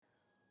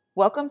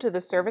Welcome to the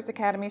Service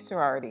Academy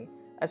Sorority,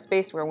 a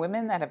space where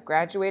women that have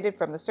graduated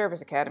from the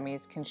service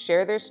academies can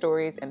share their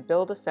stories and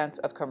build a sense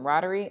of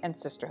camaraderie and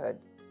sisterhood.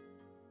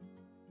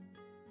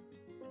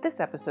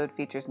 This episode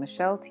features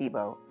Michelle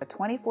Thibault, a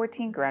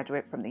 2014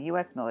 graduate from the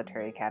U.S.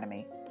 Military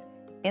Academy.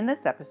 In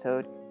this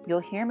episode, you'll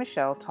hear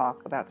Michelle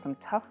talk about some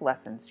tough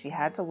lessons she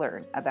had to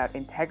learn about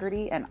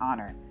integrity and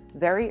honor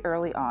very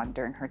early on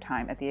during her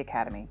time at the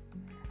Academy,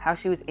 how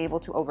she was able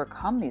to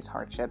overcome these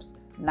hardships,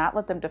 not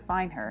let them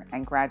define her,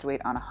 and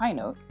graduate on a high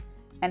note,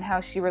 and how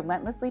she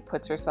relentlessly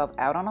puts herself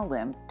out on a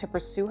limb to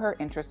pursue her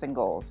interests and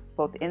goals,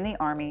 both in the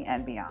Army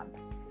and beyond.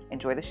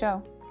 Enjoy the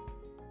show.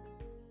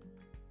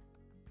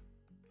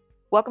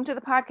 Welcome to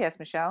the podcast,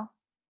 Michelle.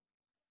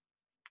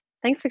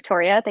 Thanks,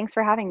 Victoria. Thanks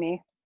for having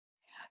me.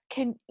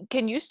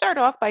 Can you start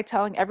off by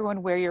telling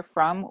everyone where you're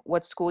from,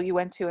 what school you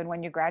went to, and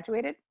when you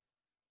graduated?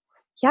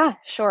 Yeah,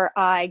 sure.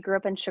 I grew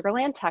up in Sugar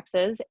Land,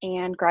 Texas,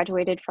 and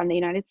graduated from the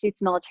United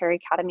States Military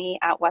Academy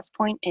at West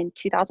Point in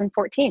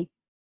 2014.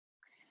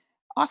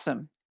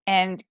 Awesome.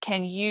 And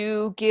can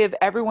you give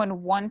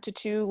everyone 1 to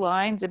 2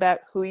 lines about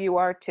who you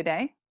are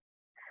today?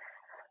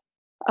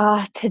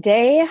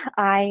 Today,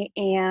 I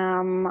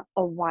am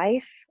a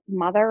wife,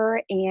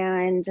 mother,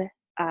 and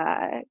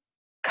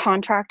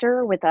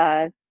contractor with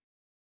a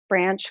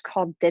branch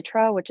called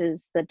DTRA, which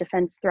is the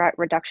Defense Threat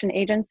Reduction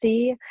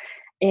Agency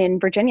in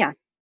Virginia.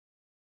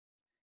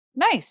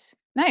 Nice.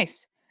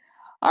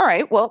 All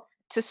right. Well,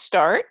 to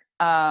start,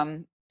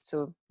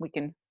 so we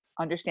can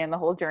understand the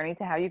whole journey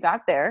to how you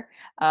got there,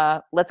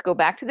 let's go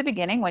back to the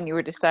beginning when you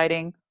were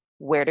deciding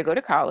where to go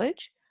to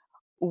college.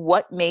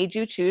 What made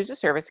you choose a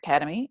service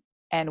academy,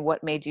 and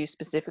what made you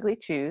specifically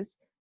choose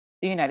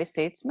the United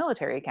States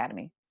Military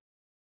Academy?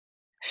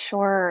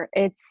 Sure.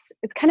 It's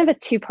kind of a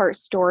two-part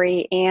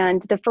story.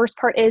 And the first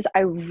part is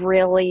I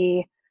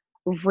really,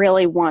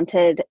 really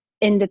wanted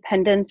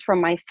independence from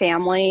my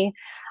family.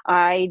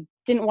 I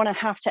didn't want to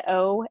have to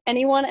owe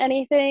anyone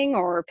anything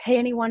or pay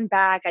anyone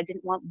back. I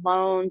didn't want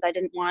loans. I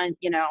didn't want,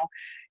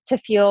 to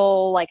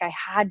feel like I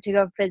had to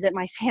go visit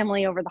my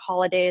family over the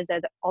holidays,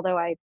 although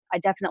I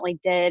definitely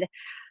did.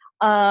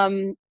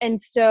 And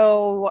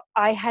so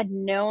I had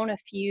known a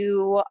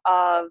few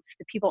of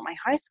the people at my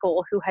high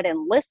school who had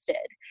enlisted,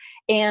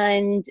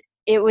 and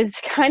it was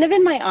kind of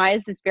in my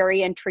eyes this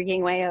very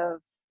intriguing way of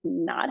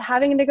not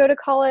having to go to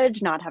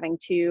college, not having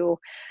to,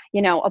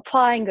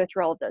 apply and go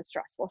through all of those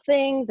stressful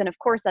things. And of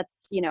course,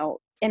 that's,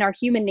 in our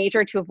human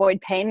nature to avoid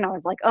pain. And I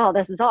was like, oh,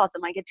 this is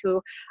awesome. I get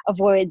to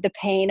avoid the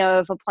pain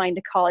of applying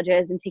to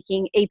colleges and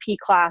taking AP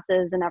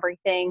classes and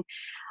everything.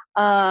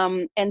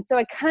 And so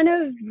I kind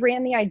of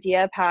ran the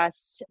idea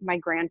past my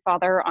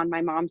grandfather on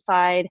my mom's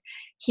side.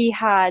 He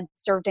had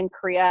served in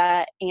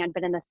Korea and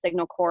been in the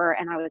Signal Corps.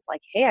 And I was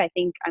like, hey, I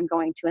think I'm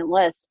going to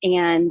enlist.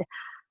 And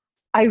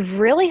I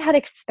really had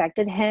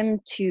expected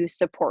him to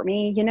support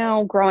me.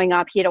 Growing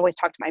up, he had always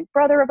talked to my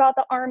brother about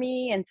the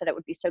Army and said it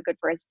would be so good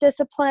for his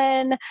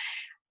discipline.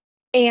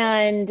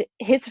 And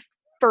his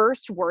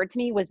first word to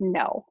me was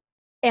no.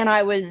 And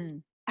I was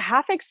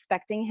half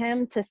expecting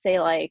him to say,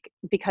 like,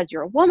 because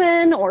you're a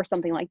woman or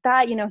something like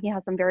that. He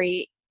has some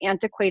very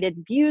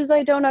antiquated views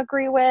I don't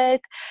agree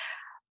with.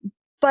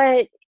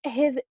 But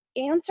his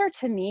answer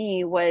to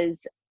me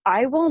was,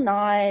 I will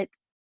not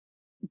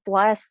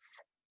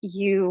bless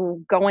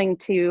you going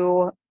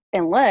to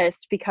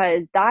enlist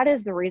because that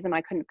is the reason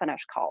I couldn't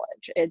finish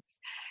college. It's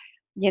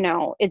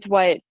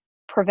what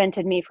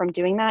prevented me from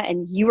doing that.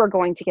 And you are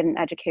going to get an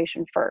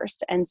education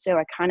first. And so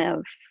I kind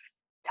of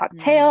tucked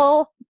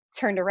tail,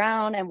 turned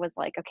around and was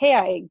like, okay,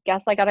 I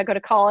guess I got to go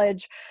to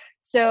college.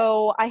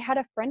 So I had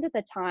a friend at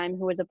the time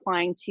who was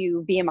applying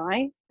to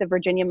VMI, the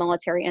Virginia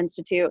Military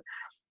Institute.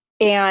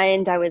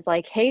 And I was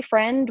like, hey,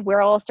 friend, where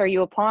else are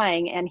you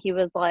applying? And he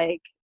was like,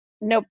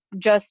 nope,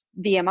 just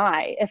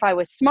VMI. If I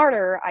was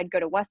smarter, I'd go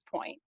to West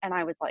Point. And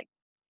I was like,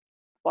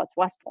 what's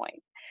West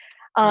Point?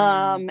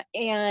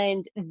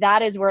 And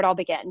that is where it all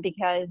began,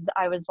 because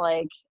I was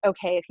like,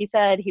 okay, if he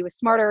said he was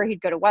smarter, he'd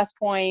go to West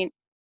Point.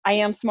 I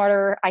am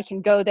smarter. I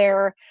can go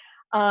there.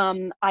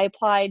 I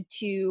applied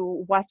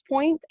to West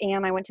Point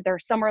and I went to their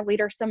summer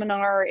leader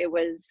seminar. It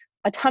was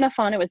a ton of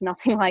fun. It was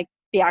nothing like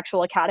the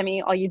actual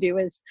academy. All you do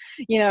is,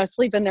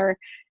 sleep in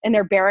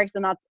their barracks,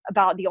 and that's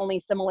about the only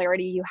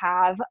similarity you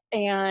have.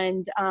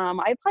 And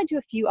I applied to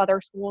a few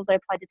other schools. I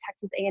applied to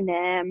Texas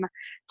A&M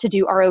to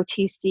do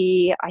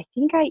ROTC. I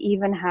think I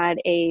even had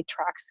a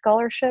track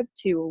scholarship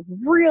to a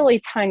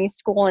really tiny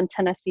school in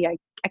Tennessee. I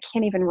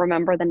can't even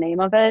remember the name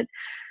of it,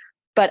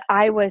 but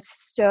I was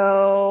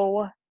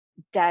so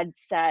dead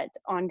set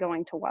on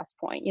going to West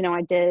Point.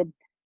 I did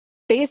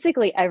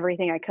basically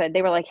everything I could.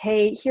 They were like,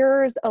 hey,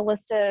 here's a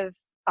list of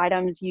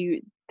items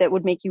that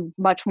would make you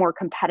much more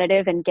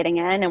competitive in getting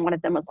in. And one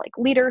of them was like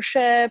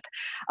leadership,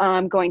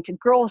 going to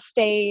Girl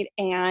State.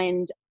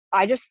 And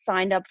I just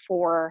signed up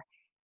for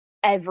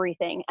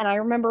everything. And I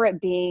remember it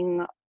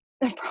being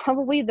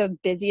probably the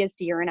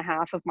busiest year and a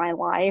half of my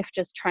life,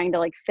 just trying to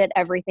like fit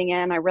everything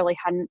in. I really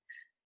hadn't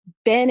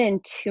been in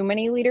too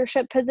many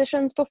leadership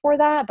positions before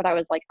that, but I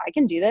was like, I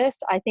can do this.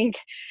 I think,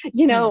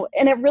 Hmm.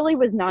 and it really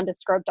was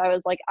nondescript. I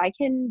was like, I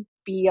can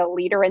be a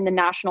leader in the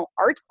National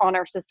Art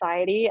Honor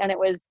Society. And it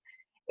was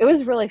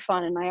really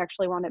fun. And I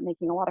actually wound up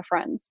making a lot of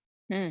friends.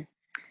 Hmm.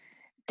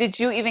 Did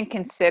you even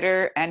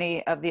consider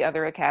any of the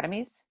other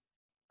academies?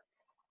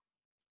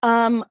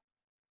 Um,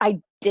 I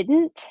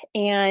didn't.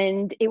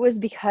 And it was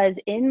because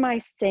in my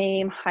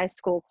same high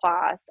school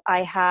class,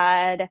 I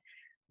had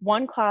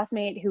one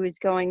classmate who was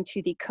going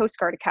to the Coast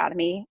Guard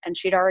Academy and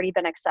she'd already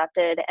been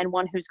accepted, and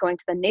one who's going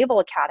to the Naval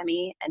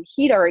Academy and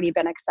he'd already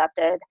been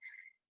accepted.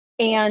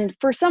 And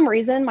for some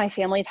reason, my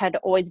family had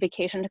always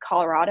vacationed to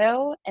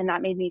Colorado, and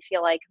that made me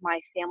feel like my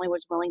family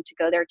was willing to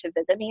go there to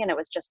visit me, and it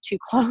was just too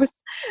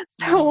close.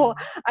 So Mm.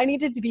 I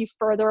needed to be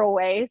further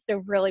away.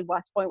 So really,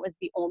 West Point was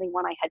the only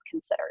one I had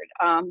considered.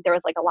 There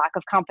was like a lack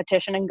of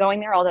competition in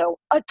going there, although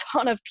a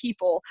ton of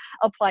people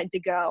applied to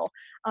go.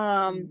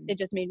 Mm. It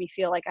just made me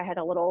feel like I had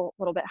a little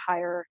bit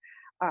higher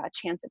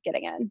chance of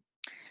getting in.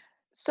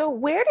 So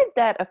where did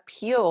that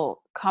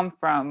appeal come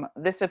from?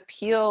 This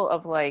appeal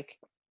of like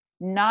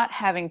not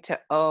having to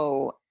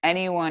owe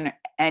anyone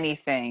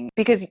anything.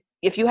 Because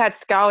if you had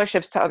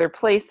scholarships to other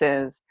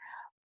places,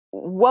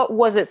 what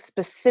was it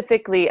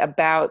specifically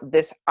about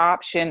this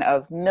option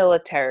of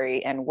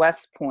military and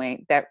West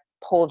Point that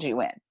pulled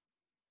you in?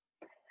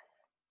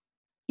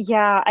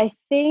 Yeah, I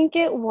think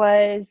it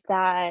was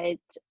that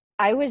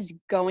I was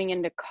going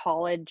into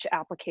college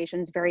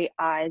applications very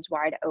eyes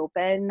wide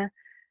open.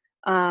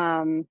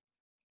 Um,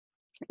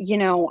 you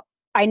know,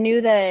 I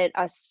knew that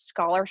a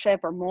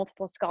scholarship or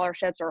multiple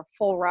scholarships or a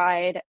full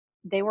ride,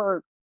 they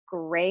were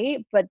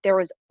great, but there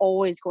was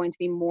always going to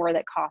be more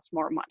that cost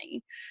more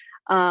money.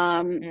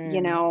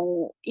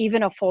 Mm,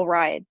 Even a full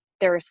ride,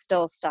 there's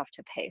still stuff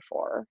to pay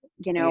for.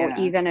 yeah.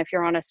 Even if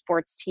you're on a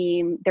sports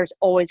team, there's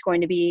always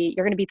going to be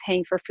you're going to be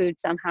paying for food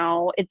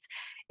somehow.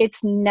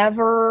 It's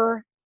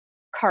never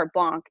carte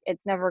blanche.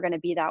 It's never going to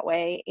be that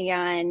way.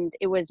 And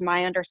it was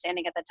my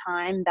understanding at the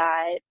time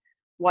that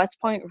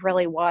West Point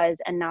really was,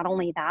 and not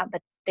only that,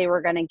 but they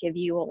were going to give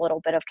you a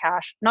little bit of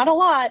cash, not a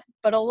lot,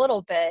 but a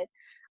little bit,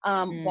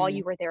 while Mm,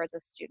 you were there as a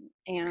student,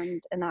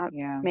 and that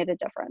yeah. made a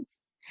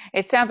difference.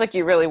 It sounds like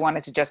you really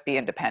wanted to just be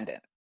independent,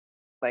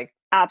 like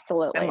the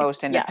Absolutely.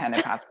 most Yes.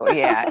 independent possible.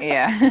 Yeah,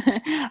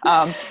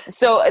 yeah.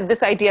 So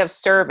this idea of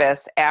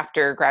service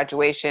after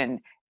graduation,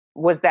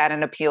 was that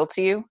an appeal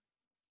to you?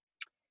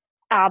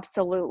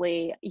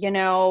 Absolutely.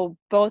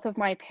 Both of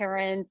my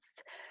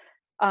parents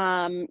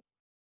um,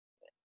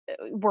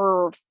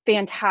 were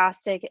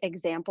fantastic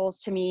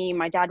examples to me.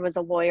 My dad was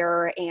a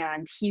lawyer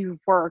and he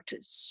worked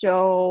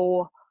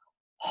so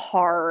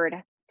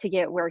hard to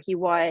get where he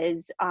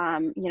was,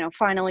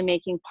 finally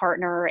making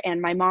partner.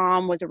 And my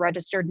mom was a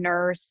registered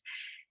nurse.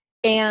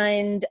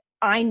 And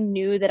I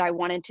knew that I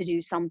wanted to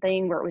do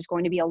something where it was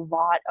going to be a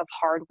lot of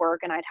hard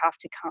work and I'd have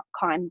to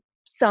climb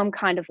some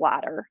kind of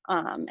ladder.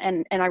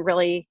 And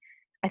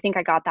I think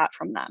I got that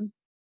from them.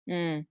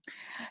 Mm.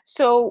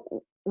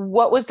 So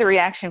what was the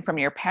reaction from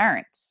your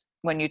parents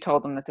when you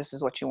told them that this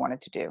is what you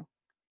wanted to do?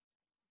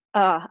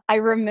 I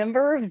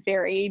remember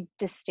very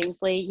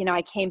distinctly,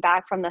 I came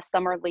back from the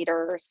summer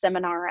leader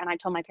seminar and I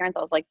told my parents,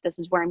 I was like, this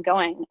is where I'm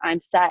going.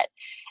 I'm set.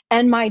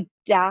 And my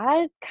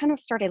dad kind of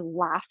started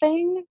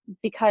laughing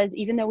because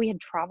even though we had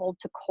traveled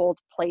to cold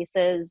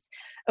places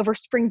over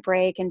spring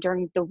break and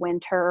during the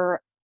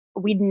winter,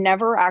 we'd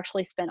never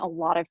actually spent a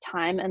lot of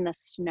time in the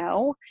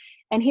snow.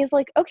 And he's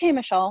like, okay,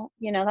 Michelle,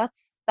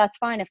 that's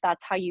fine if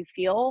that's how you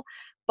feel,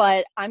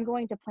 but I'm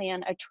going to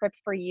plan a trip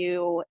for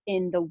you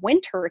in the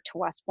winter to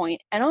West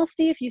Point, and I'll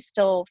see if you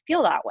still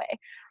feel that way.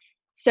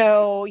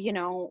 So,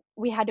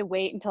 we had to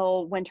wait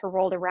until winter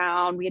rolled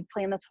around. We had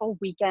planned this whole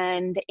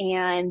weekend.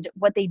 And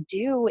what they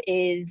do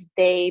is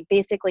they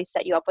basically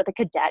set you up with a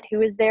cadet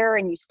who is there,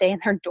 and you stay in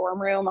their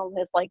dorm room on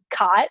this like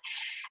cot.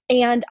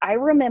 And I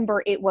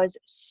remember it was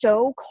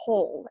so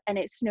cold and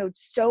it snowed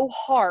so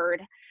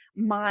hard.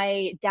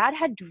 My dad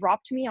had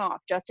dropped me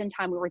off just in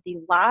time. We were the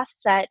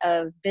last set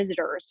of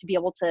visitors to be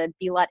able to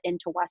be let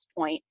into West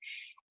Point,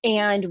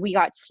 and we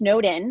got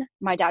snowed in.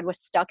 My dad was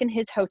stuck in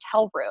his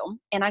hotel room,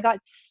 and I got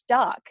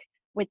stuck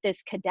with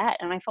this cadet.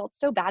 And I felt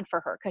so bad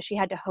for her because she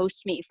had to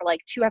host me for like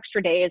 2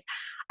 extra days.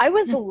 I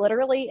was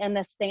literally in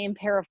the same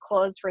pair of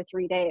clothes for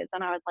 3 days.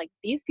 And I was like,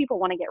 these people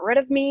want to get rid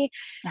of me.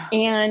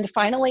 And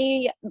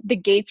finally, the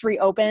gates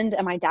reopened,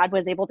 and my dad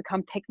was able to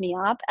come pick me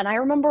up. And I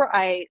remember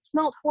I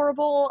smelled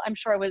horrible. I'm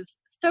sure I was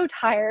so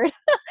tired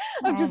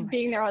of Oh just my,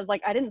 being there. I was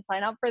like, I didn't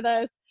sign up for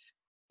this.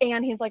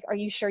 And he's like, are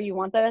you sure you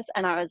want this?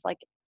 And I was like,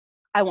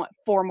 I want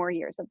 4 more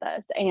years of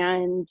this,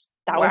 and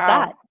that was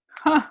that.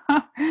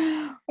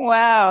 wow.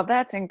 Wow,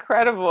 that's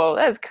incredible.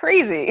 That's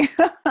crazy.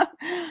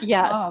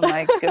 Yes. Oh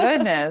my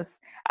goodness.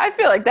 I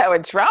feel like that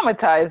would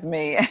traumatize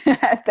me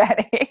at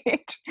that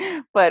age.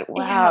 But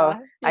wow,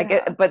 Yeah, I yeah.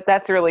 get, but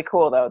that's really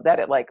cool though, that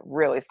it like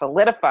really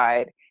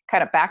solidified,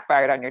 kind of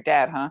backfired on your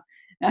dad, huh?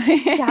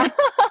 Yeah.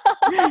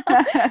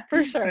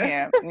 For sure.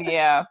 Yeah,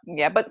 yeah,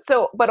 yeah.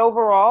 But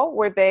overall,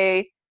 were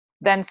they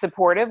then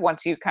supportive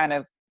once you kind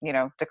of,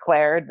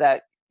 declared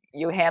that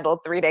you handled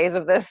 3 days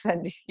of this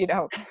and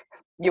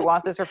you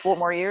want this for 4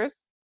 more years?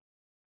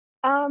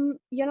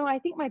 I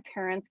think my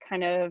parents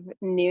kind of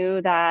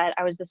knew that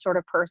I was the sort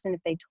of person, if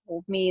they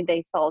told me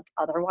they felt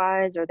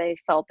otherwise or they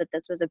felt that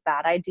this was a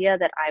bad idea,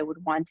 that I would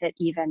want it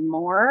even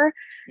more.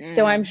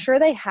 So I'm Mm, sure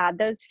they had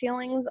those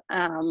feelings,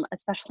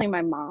 especially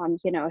my mom.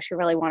 She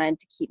really wanted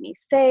to keep me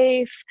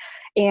safe.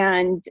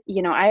 And,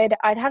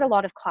 I'd had a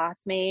lot of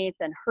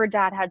classmates and her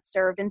dad had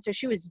served. And so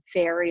she was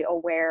very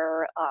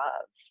aware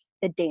of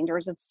the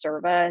dangers of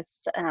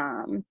service.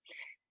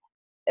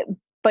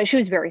 But she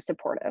was very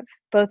supportive.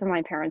 Both of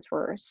my parents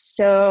were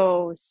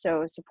so,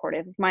 so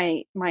supportive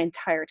my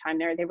entire time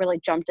there. They really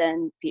jumped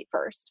in feet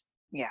first.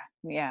 yeah,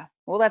 yeah.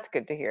 Well, that's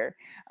good to hear.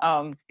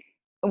 Um,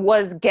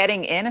 was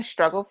getting in a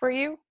struggle for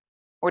you,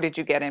 or did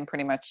you get in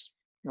pretty much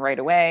right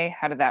away?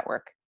 How did that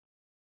work?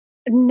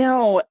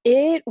 No,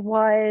 it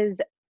was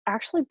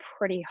actually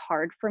pretty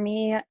hard for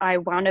me. I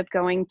wound up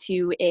going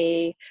to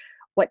a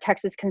what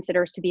Texas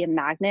considers to be a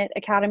magnet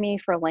academy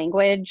for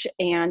language,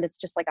 and it's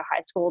just like a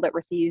high school that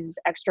receives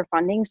extra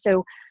funding.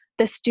 So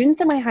the students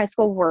in my high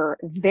school were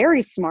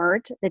very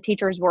smart. The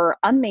teachers were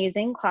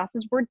amazing.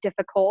 Classes were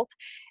difficult,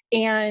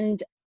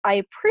 and I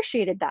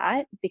appreciated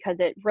that because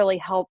it really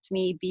helped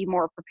me be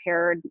more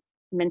prepared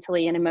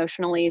mentally and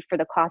emotionally for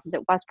the classes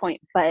at West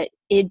Point, but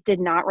it did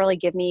not really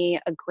give me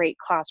a great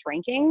class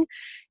ranking.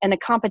 And the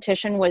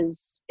competition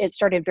it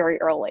started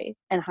very early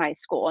in high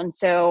school. And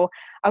so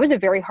I was a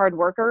very hard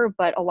worker,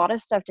 but a lot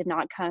of stuff did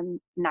not come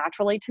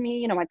naturally to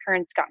me. My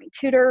parents got me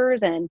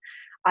tutors and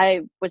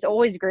I was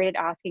always great at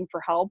asking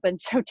for help. And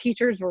so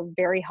teachers were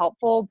very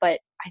helpful, but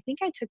I think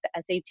I took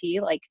the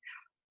SAT like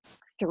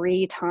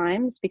 3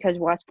 times because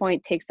West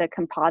Point takes a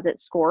composite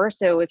score.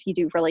 So if you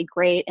do really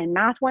great in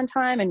math one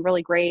time and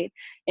really great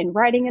in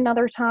writing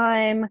another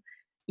time,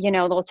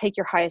 they'll take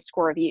your highest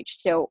score of each.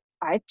 So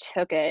I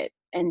took it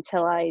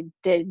until I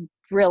did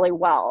really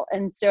well.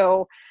 And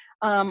so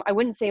I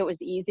wouldn't say it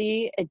was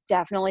easy. It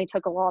definitely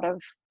took a lot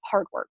of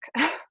hard work.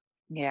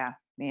 Yeah,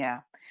 yeah.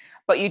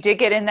 But you did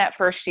get in that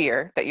first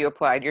year that you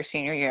applied, your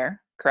senior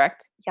year,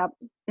 correct? Yep.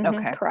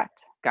 Okay,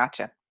 Correct.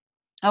 gotcha.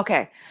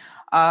 Okay.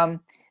 Um,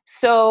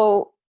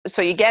 so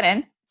you get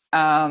in,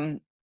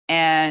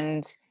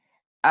 and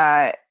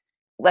uh,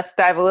 let's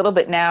dive a little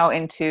bit now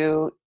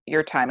into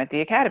your time at the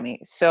academy.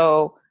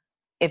 So,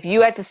 if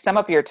you had to sum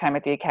up your time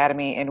at the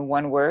academy in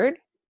one word,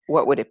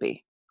 what would it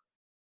be?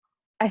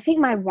 I think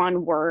my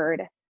one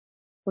word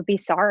would be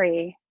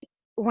sorry.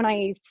 When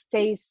I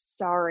say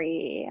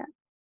sorry,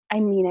 I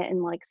mean it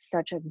in like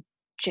such a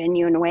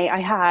genuine way. I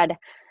had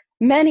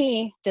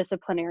many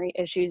disciplinary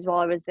issues while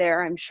I was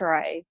there. I'm sure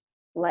I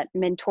let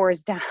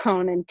mentors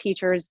down and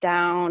teachers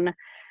down.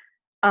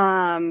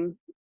 Um,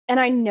 and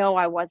I know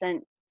I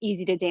wasn't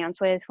easy to dance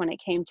with when it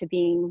came to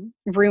being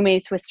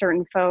roommates with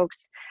certain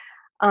folks.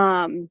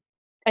 Um,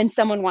 and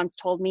someone once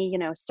told me,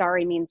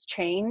 sorry means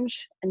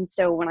change. And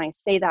so when I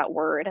say that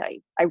word,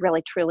 I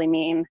really truly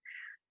mean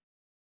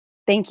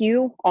thank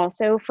you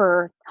also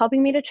for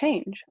helping me to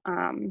change.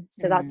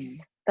 So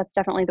Mm. that's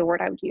definitely the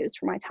word I would use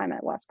for my time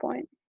at West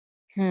Point.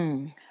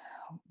 Hmm.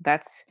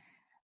 That's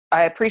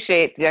I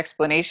appreciate the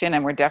explanation,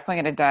 and we're definitely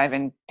going to dive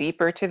in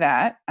deeper to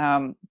that.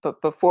 But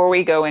before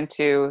we go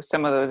into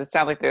some of those, it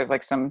sounds like there's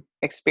like some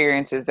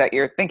experiences that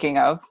you're thinking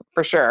of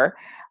for sure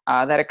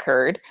that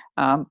occurred.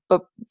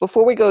 But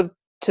before we go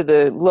to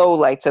the low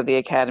lights of the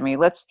academy,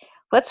 let's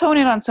hone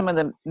in on some of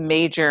the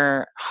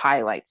major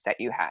highlights that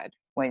you had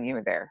when you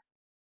were there.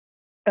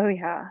 Oh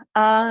yeah.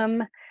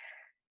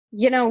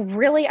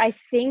 Really, I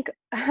think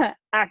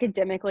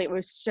academically it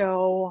was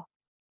so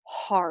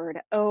hard.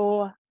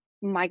 Oh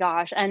my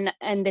gosh. And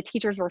the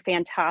teachers were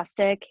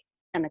fantastic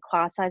and the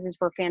class sizes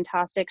were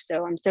fantastic.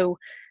 So I'm so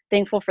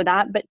thankful for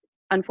that. But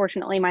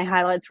unfortunately, my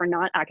highlights were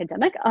not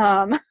academic.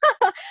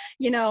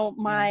 Yeah.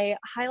 My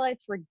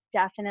highlights were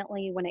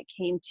definitely when it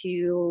came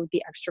to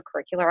the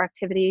extracurricular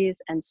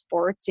activities and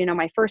sports.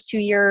 My first 2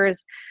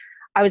 years,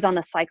 I was on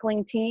the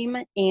cycling team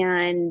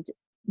and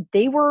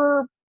they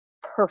were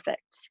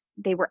perfect.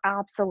 They were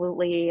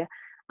absolutely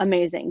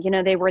amazing.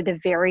 They were the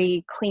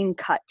very clean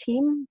cut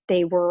team.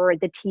 They were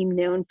the team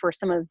known for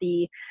some of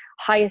the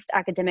highest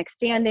academic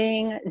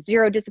standing,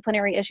 zero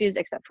disciplinary issues,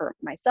 except for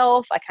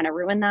myself. I kind of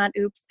ruined that.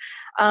 Oops.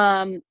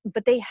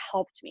 But they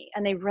helped me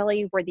and they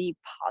really were the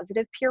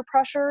positive peer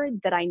pressure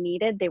that I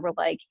needed. They were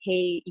like,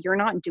 hey, you're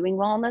not doing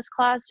well in this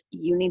class.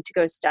 You need to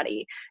go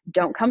study.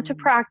 Don't come to Mm.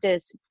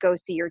 practice. Go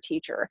see your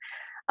teacher.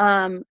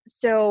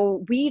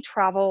 So we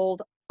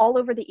traveled all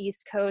over the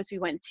East Coast. We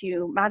went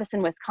to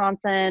Madison,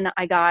 Wisconsin.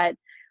 I got,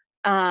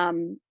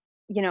 um,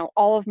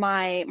 all of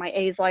my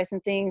A's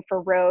licensing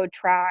for road,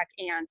 track,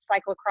 and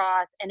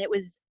cyclocross, and it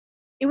was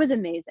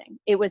amazing.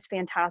 It was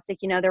fantastic.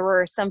 There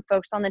were some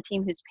folks on the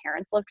team whose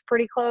parents lived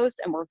pretty close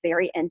and were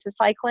very into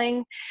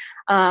cycling.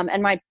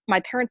 And my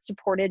parents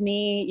supported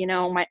me.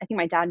 I think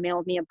my dad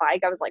mailed me a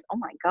bike. I was like, oh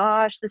my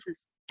gosh, this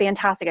is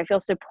fantastic. I feel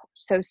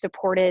so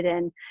supported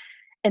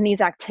and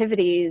these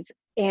activities,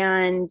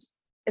 and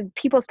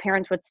people's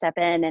parents would step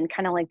in and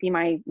kind of like be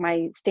my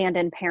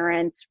stand-in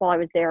parents while I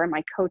was there and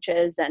my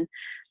coaches, and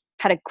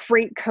had a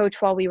great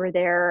coach while we were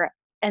there.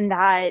 And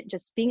that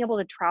just being able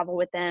to travel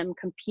with them,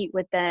 compete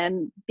with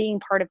them, being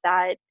part of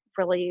that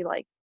really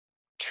like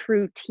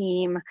true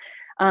team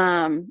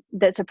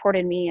that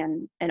supported me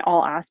in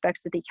all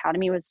aspects of the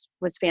academy was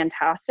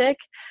fantastic.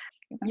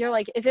 You're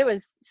like, if it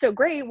was so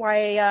great,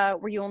 why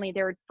were you only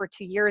there for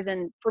 2 years?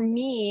 And for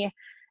me,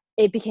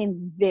 it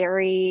became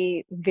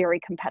very, very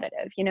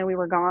competitive. You know, we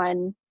were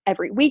gone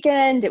every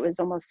weekend. It was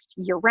almost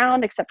year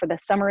round, except for the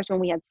summers when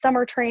we had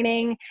summer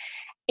training.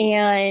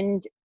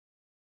 And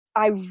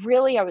I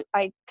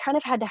kind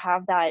of had to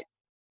have that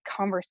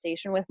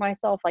conversation with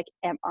myself. Like,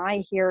 am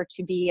I here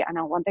to be an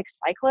Olympic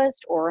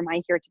cyclist or am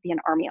I here to be an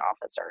Army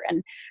officer?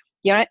 And,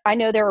 you know, I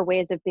know there are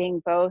ways of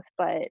being both,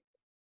 but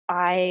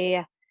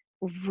I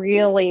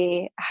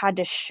really had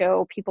to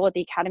show people at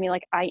the academy,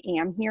 like, I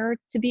am here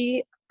to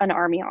be an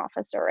Army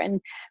officer.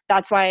 And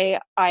that's why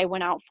I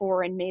went out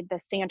for and made the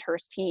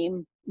Sandhurst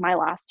team my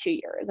last 2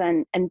 years.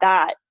 And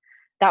that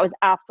was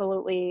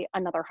absolutely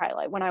another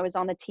highlight. When I was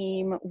on the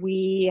team,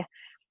 we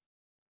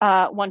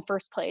won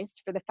first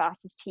place for the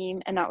fastest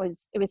team. And it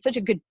was such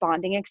a good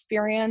bonding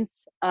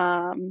experience.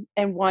 And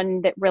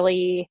one that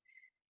really,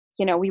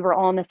 you know, we were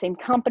all in the same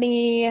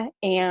company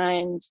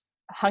and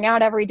hung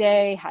out every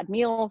day, had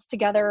meals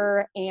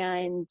together.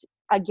 And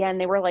again,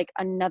 they were like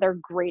another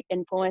great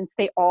influence.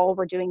 They all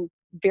were doing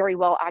very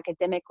well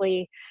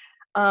academically.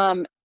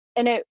 And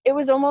it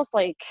was almost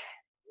like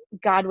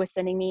God was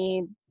sending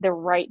me the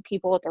right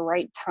people at the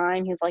right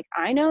time. He's like,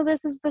 I know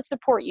this is the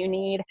support you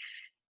need.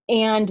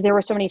 And there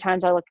were so many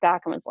times I looked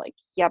back and was like,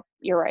 yep,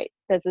 you're right.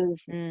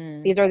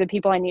 These are the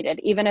people I needed,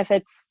 even if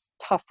it's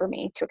tough for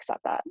me to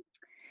accept that.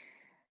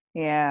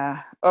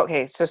 Yeah.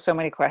 Okay. So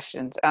many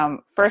questions.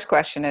 First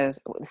question is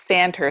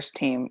Sandhurst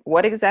team.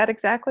 What is that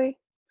exactly?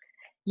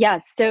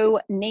 Yes. So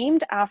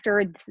named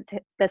after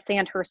the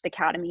Sandhurst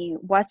Academy,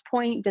 West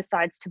Point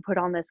decides to put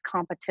on this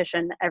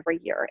competition every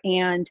year.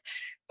 And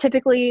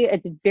typically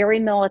it's very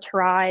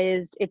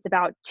militarized. It's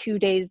about 2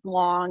 days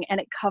long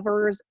and it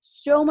covers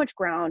so much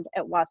ground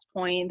at West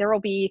Point. There will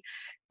be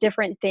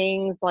different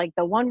things like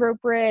the one rope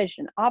bridge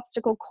and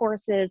obstacle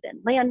courses and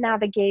land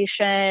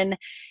navigation.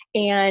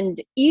 And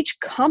each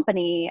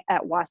company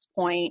at West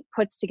Point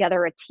puts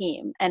together a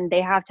team and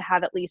they have to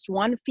have at least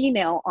one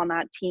female on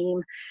that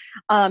team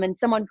and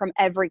someone from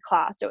every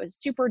class. So it was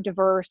super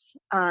diverse,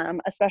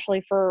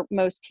 especially for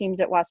most teams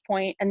at West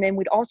Point. And then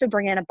we'd also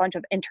bring in a bunch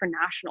of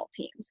international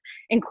teams,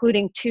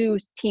 including 2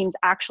 teams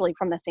actually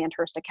from the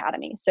Sandhurst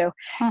Academy. So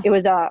Huh. it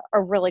was a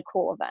really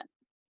cool event.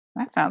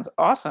 That sounds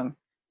awesome.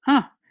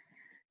 Huh.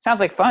 Sounds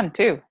like fun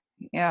too.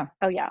 Yeah.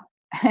 Oh, yeah.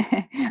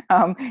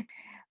 um,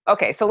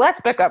 okay, so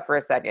let's back up for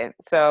a second.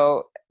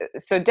 So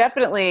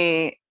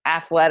definitely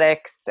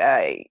athletics.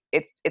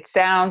 It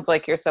sounds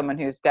like you're someone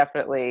who's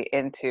definitely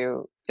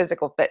into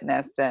physical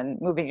fitness and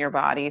moving your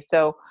body.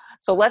 So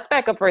let's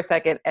back up for a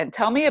second and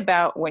tell me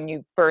about when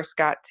you first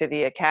got to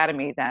the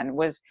academy. Then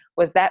was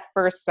that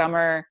first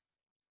summer?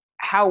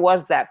 How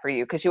was that for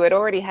you? Because you had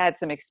already had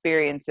some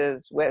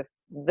experiences with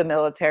the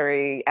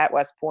military at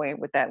West Point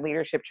with that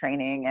leadership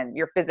training, and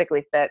you're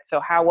physically fit. So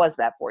how was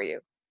that for you?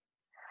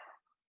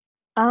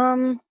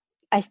 Um,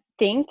 I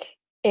think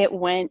it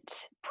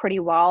went pretty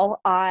well.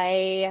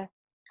 I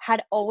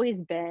had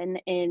always been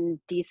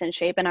in decent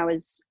shape and I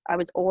was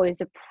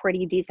always a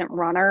pretty decent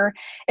runner.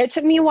 It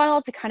took me a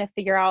while to kind of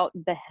figure out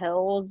the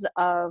hills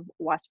of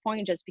West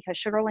Point just because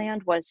Sugar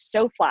Land was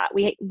so flat.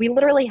 We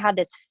literally had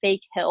this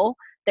fake hill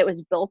that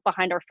was built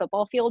behind our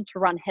football field to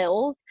run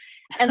hills.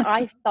 And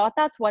I thought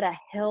that's what a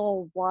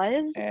hill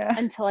was Yeah.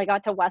 until I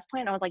got to West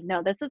Point and I was like,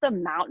 no, this is a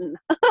mountain.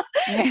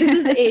 This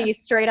is a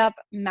straight up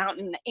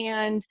mountain.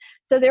 And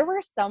so there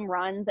were some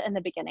runs in the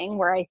beginning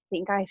where I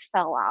think I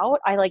fell out.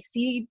 I like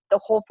see the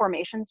whole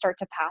formation start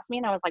to pass me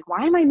and I was like,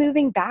 why am I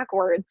moving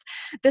backwards?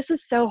 This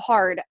is so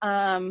hard.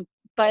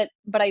 But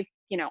I,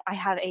 you know, I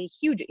have a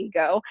huge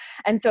ego.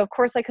 And so of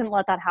course I couldn't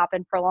let that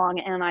happen for long.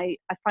 And I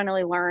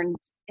finally learned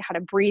how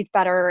to breathe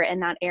better in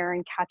that air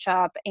and catch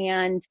up.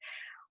 And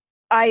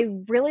I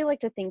really like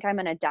to think I'm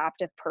an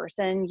adaptive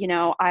person. You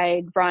know,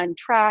 I'd run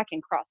track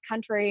and cross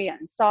country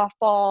and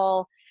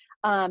softball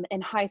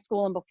in high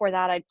school. And before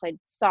that, I'd played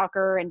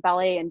soccer and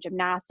ballet and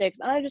gymnastics.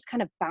 And I just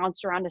kind of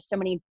bounced around to so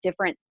many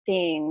different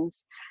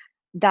things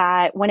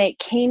that when it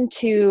came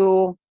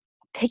to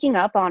picking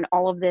up on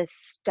all of this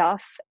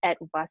stuff at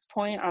West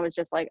Point, I was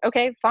just like,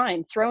 okay,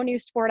 fine, throw a new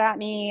sport at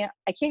me.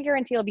 I can't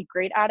guarantee I'll be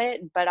great at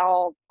it, but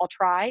I'll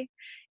try.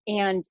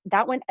 And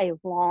that went a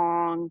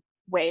long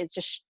ways,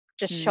 just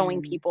showing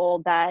Mm.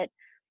 people that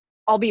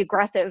I'll be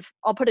aggressive.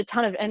 I'll put a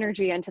ton of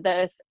energy into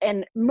this.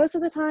 And most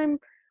of the time,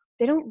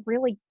 they don't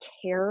really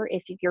care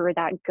if you're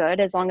that good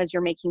as long as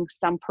you're making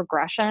some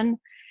progression.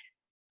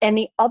 And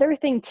the other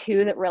thing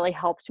too that really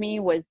helped me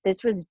was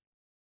this was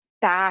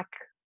back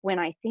when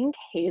I think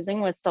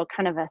hazing was still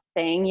kind of a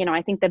thing. You know,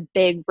 I think the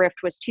big rift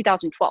was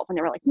 2012 and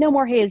they were like, no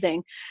more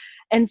hazing.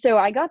 And so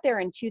I got there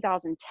in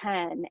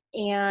 2010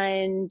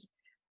 and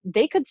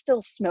they could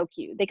still smoke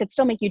you. They could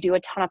still make you do a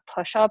ton of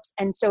push-ups.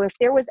 And so if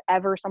there was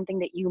ever something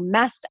that you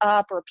messed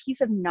up or a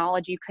piece of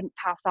knowledge you couldn't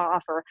pass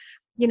off, or,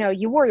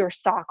 you wore your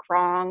sock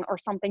wrong or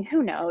something,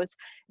 who knows,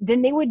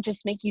 then they would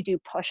just make you do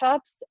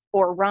push-ups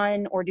or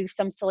run or do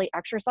some silly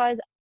exercise.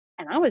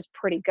 And I was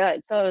pretty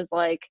good. So I was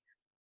like,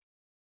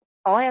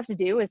 all I have to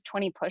do is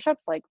 20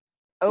 push-ups. Like,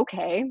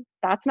 okay,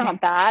 that's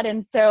not bad.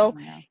 And so,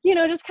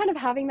 Yeah. just kind of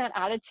having that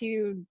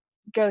attitude,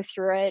 go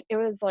through it. It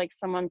was like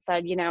someone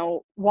said,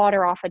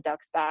 water off a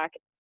duck's back.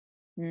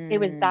 It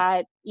was Mm,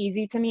 that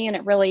easy to me, and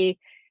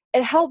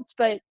it helped.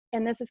 But,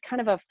 and this is kind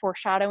of a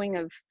foreshadowing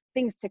of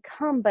things to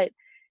come, but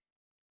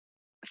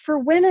for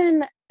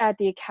women at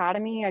the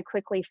academy, I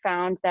quickly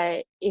found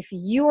that if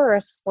you are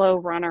a slow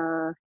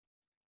runner,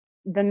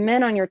 the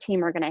men on your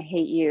team are going to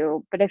hate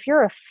you. But if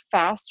you're a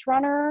fast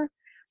runner,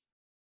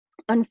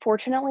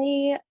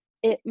 unfortunately,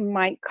 it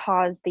might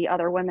cause the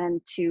other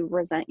women to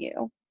resent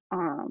you.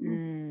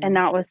 And mm,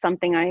 that was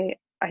something I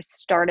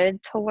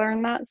started to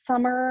learn that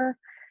summer.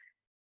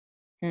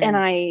 And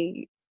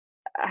mm.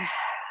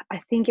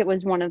 I think it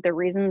was one of the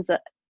reasons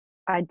that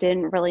I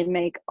didn't really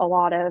make a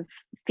lot of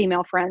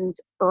female friends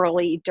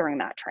early during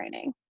that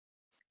training.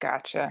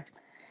 Gotcha.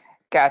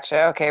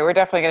 Gotcha. Okay, we're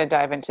definitely going to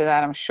dive into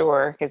that, I'm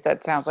sure, because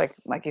that sounds like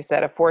you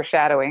said, a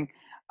foreshadowing.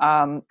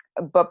 Um,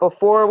 but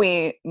before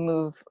we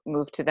move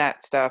to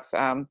that stuff,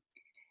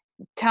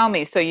 tell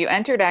me. So you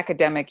entered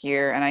academic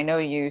year, and I know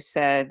you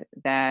said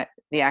that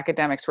the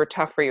academics were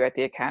tough for you at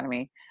the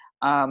academy.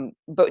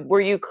 But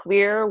were you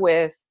clear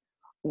with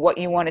what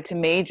you wanted to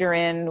major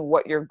in,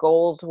 what your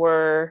goals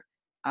were?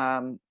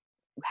 Um,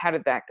 how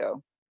did that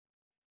go?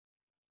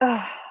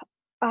 Ugh,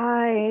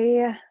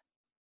 I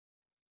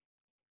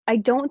I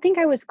don't think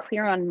I was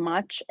clear on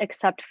much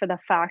except for the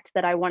fact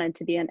that I wanted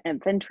to be an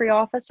infantry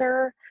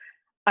officer.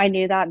 I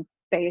knew that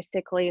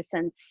basically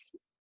since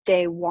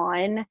day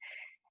one.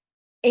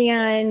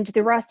 And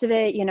the rest of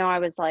it, I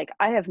was like,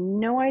 I have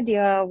no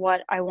idea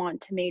what I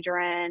want to major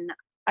in.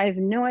 I have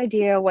no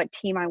idea what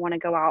team I want to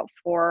go out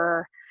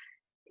for.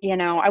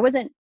 I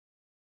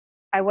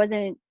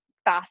wasn't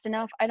fast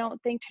enough, I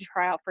don't think, to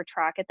try out for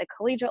track at the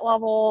collegiate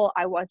level.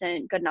 I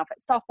wasn't good enough at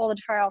softball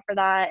to try out for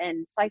that.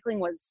 And cycling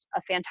was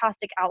a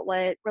fantastic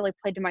outlet, really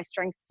played to my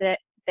strengths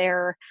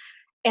there.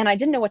 And I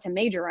didn't know what to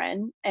major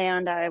in.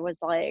 And I was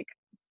like,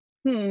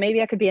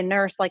 maybe I could be a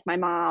nurse like my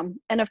mom.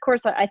 And of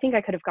course, I think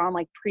I could have gone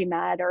like pre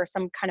med or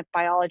some kind of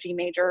biology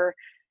major,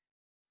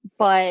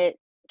 but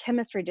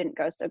chemistry didn't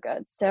go so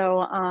good. So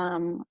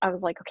I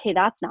was like, okay,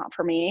 that's not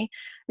for me.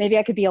 Maybe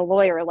I could be a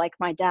lawyer like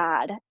my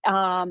dad.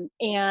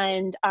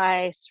 And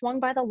I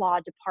swung by the law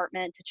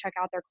department to check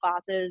out their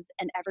classes,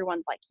 and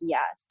everyone's like,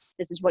 yes,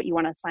 this is what you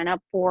want to sign up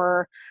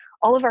for.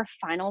 All of our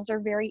finals are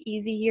very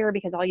easy here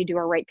because all you do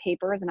are write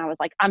papers. And I was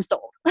like, I'm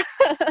sold.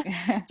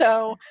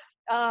 So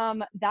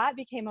that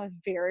became a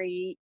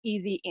very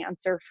easy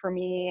answer for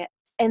me.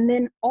 And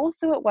then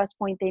also at West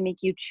Point, they make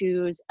you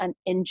choose an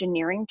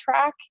engineering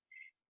track.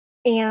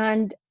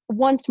 And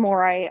once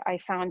more, I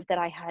found that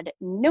I had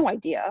no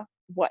idea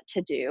what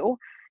to do.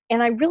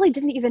 And I really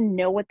didn't even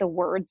know what the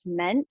words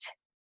meant.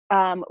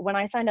 When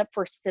I signed up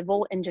for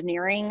civil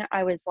engineering,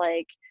 I was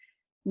like,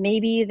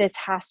 maybe this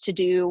has to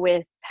do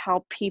with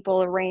how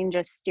people arrange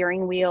a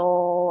steering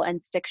wheel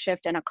and stick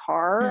shift in a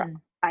car. Hmm.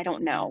 I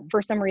don't know. Mm,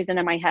 For some reason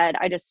in my head,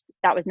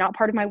 that was not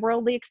part of my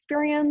worldly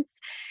experience.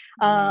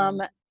 Um,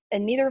 mm.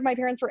 and neither of my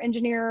parents were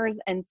engineers.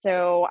 And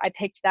so I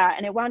picked that,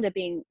 and it wound up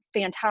being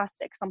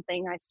fantastic,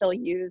 something I still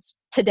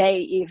use today,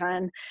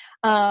 even.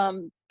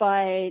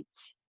 But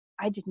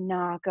I did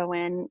not go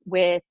in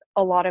with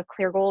a lot of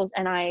clear goals.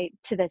 And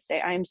to this day,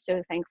 I am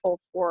so thankful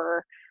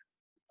for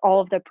all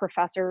of the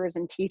professors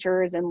and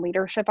teachers and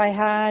leadership I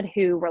had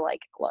who were like,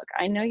 look,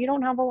 I know you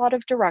don't have a lot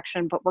of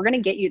direction, but we're going to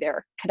get you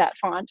there, Cadet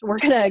Font. We're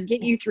going to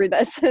get you through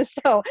this.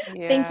 So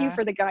thank you Yeah.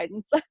 for the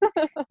guidance.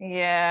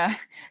 Yeah.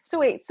 So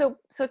wait, so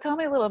tell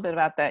me a little bit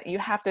about that. You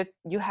have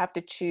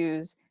to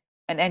choose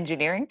an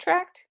engineering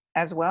track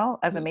as well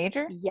as a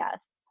major?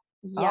 Yes.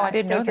 Oh, I Yes.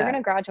 didn't So know if you're going that.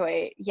 to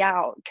graduate,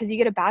 yeah, because you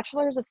get a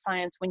bachelor's of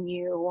science when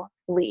you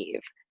leave.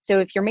 So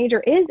if your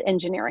major is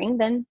engineering,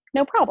 then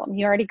no problem.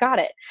 You already got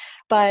it.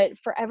 But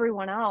for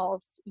everyone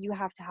else, you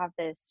have to have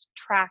this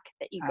track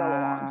that you go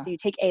along. So Ah, you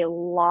take a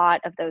lot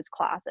of those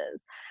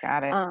classes.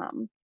 got it.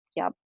 Um,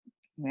 yep.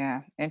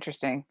 Yeah,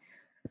 interesting.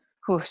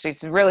 Whew, so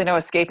it's really no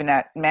escaping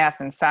that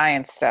math and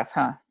science stuff,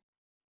 huh?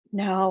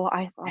 No,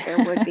 I thought there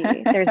would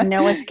be. There's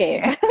no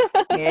escape.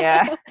 Yeah.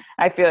 Yeah.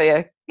 I feel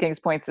you. Kings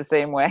Point's the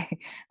same way.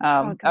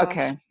 Oh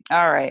Okay. gosh.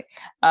 All right.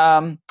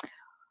 Um,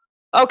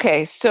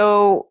 okay.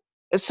 So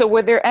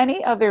were there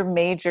any other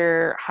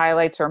major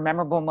highlights or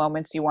memorable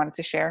moments you wanted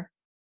to share?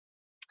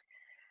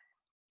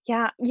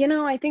 Yeah,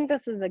 I think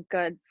this is a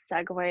good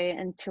segue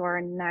into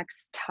our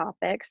next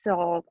topic.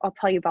 So I'll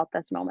tell you about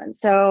this moment.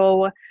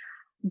 So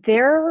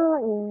there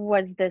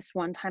was this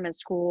one time at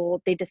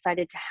school, they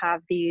decided to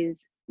have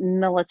these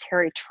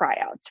military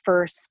tryouts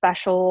for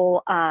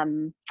special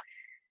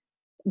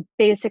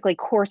basically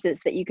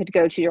courses that you could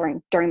go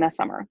to during the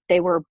summer. They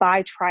were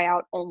by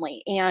tryout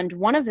only. And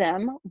one of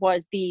them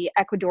was the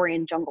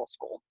Ecuadorian Jungle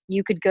School.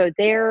 You could go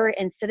there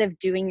instead of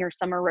doing your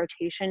summer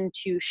rotation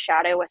to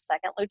shadow a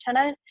second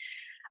lieutenant.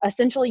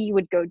 Essentially, you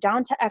would go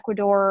down to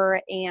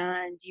Ecuador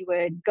and you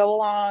would go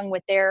along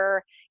with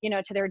their,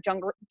 to their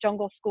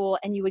jungle school,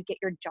 and you would get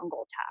your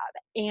jungle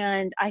tab.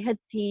 And I had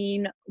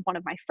seen one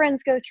of my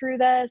friends go through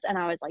this, and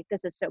I was like,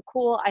 this is so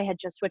cool. I had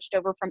just switched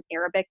over from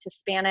Arabic to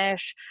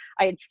Spanish.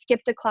 I had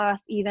skipped a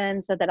class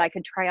even so that I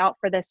could try out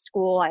for this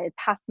school. I had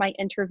passed my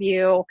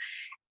interview,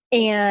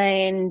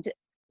 and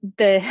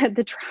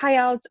the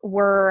tryouts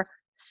were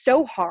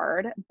so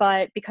hard,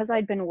 but because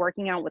I'd been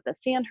working out with the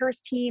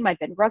Sandhurst team, I'd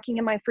been rucking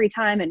in my free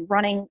time and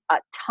running a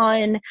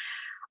ton.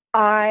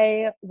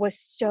 I was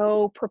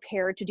so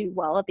prepared to do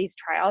well at these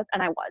tryouts,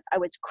 and I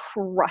was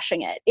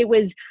crushing it. It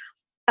was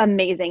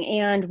amazing.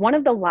 And one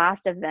of the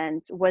last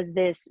events was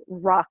this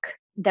ruck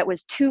that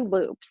was 2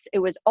 loops. It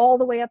was all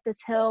the way up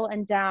this hill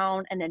and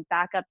down, and then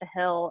back up the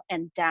hill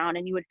and down.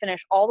 And you would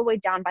finish all the way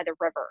down by the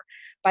river,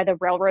 by the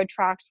railroad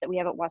tracks that we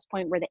have at West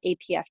Point where the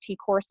APFT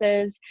course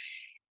is.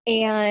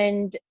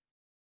 And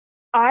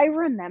I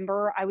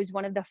remember I was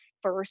one of the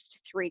first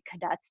 3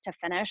 cadets to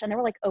finish, and there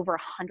were like over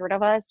 100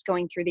 of us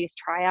going through these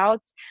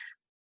tryouts.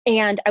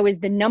 And I was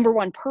the number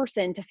 1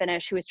 person to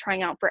finish who was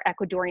trying out for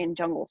Ecuadorian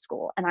Jungle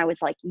School. And I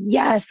was like,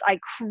 yes, I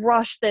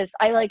crushed this.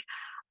 I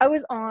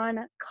was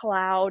on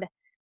cloud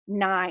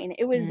 9.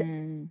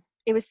 Mm.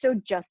 It was so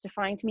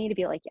justifying to me to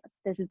be like,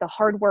 yes, this is the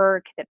hard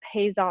work that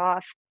pays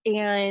off.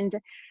 And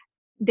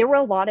there were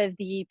a lot of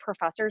the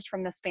professors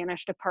from the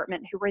Spanish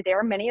department who were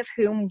there, many of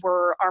whom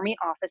were Army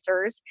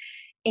officers.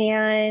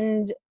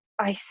 And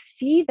I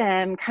see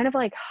them kind of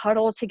like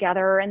huddle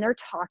together and they're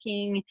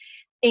talking,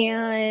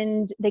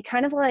 and they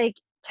kind of like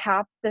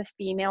tap the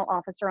female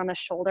officer on the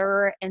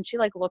shoulder, and she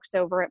like looks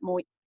over at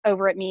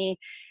me,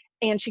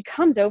 and she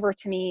comes over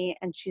to me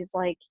and she's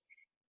like,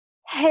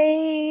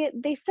 hey,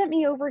 they sent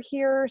me over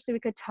here so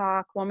we could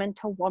talk woman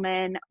to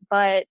woman,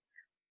 but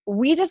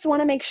we just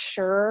want to make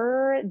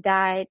sure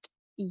that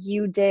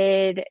you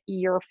did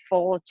your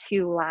full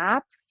 2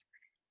 laps.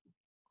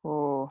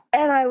 Oh,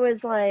 And I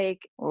was like,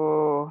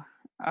 oh,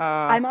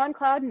 I'm on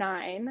cloud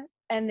 9.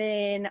 And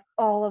then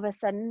all of a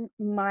sudden,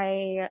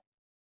 my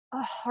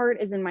heart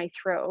is in my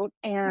throat.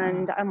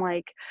 And oh, I'm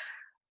like,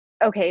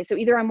 okay, so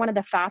either I'm one of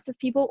the fastest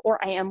people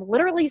or I am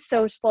literally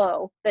so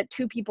slow that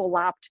 2 people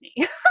lapped me.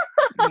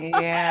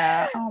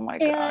 yeah. Oh my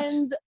gosh.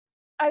 And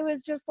I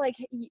was just like,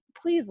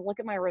 please look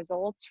at my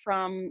results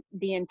from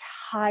the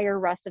entire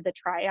rest of the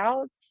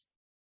tryouts.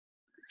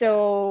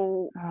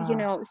 So,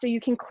 Oh, so you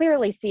can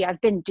clearly see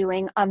I've been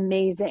doing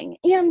amazing.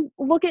 And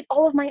look at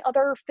all of my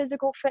other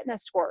physical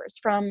fitness scores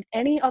from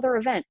any other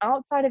event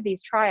outside of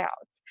these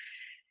tryouts.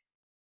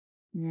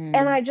 And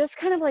mm, I just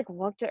kind of like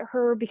looked at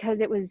her because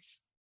it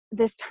was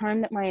this time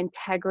that my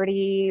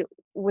integrity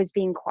was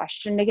being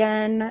questioned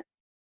again.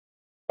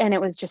 And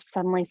it was just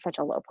suddenly such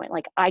a low point.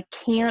 Like, I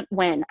can't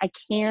win. I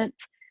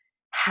can't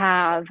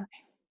have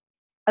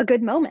a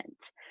good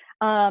moment.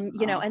 oh,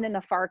 And then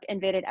the FARC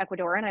invaded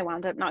Ecuador and I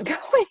wound up not going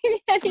oh,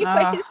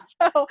 anyways.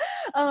 So,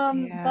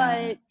 yeah.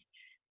 but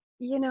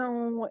you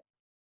know,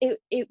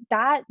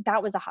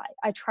 that was a high.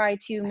 I try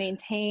to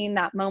maintain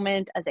that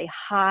moment as a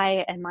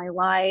high in my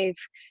life.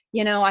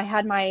 I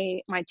had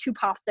my 2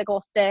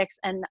 popsicle sticks,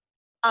 and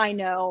I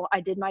know I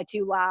did my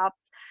 2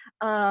 laps.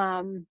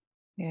 Um,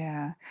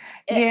 Yeah.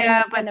 and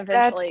Yeah, but and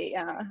eventually,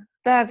 yeah,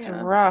 that's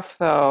yeah. rough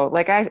though.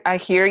 Like I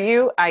hear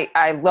you.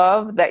 I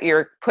love that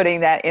you're putting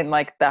that in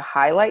like the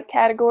highlight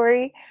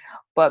category,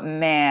 but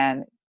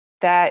man,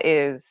 that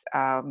is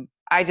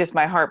I just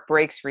my heart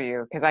breaks for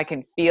you because I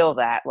can feel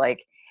that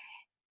like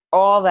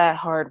all that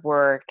hard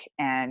work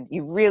and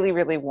you really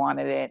really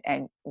wanted it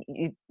and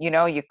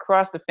you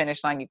crossed the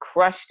finish line, you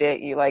crushed it.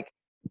 You like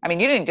I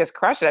mean, you didn't just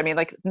crush it. I mean,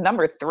 like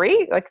number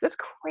 3, like that's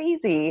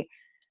crazy.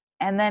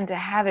 And then to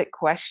have it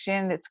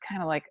questioned, it's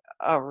kind of like,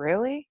 "Oh,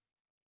 really?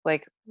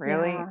 Like,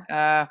 really?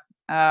 Yeah.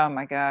 Oh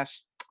my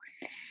gosh."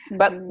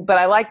 But Hmm. but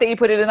I like that you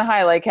put it in the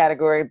highlight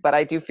category, but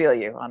I do feel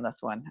you on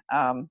this one.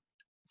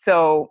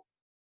 So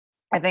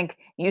I think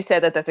you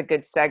said that that's a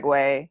good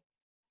segue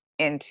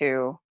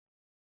into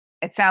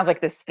it sounds like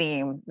this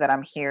theme that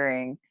I'm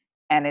hearing,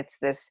 and it's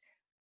this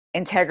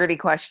integrity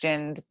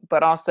questioned,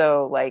 but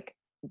also like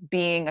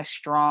being a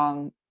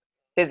strong,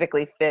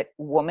 physically fit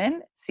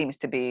woman seems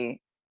to be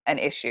an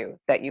issue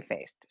that you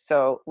faced.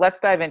 So let's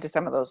dive into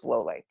some of those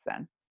lowlights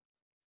then.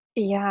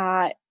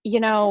 Yeah,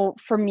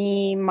 for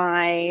me,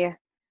 my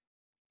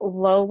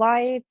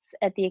lowlights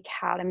at the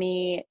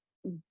academy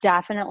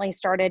definitely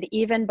started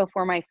even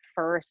before my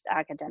first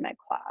academic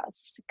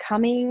class.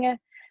 Coming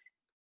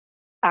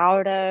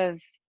out of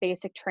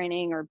basic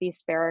training or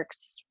beast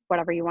barracks,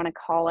 whatever you want to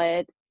call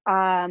it,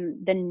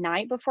 the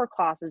night before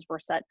classes were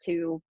set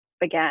to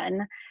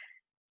begin,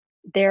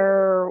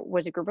 there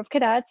was a group of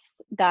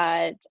cadets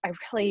that I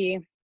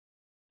really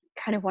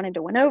kind of wanted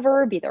to win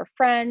over, be their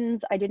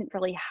friends. I didn't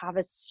really have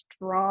a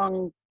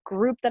strong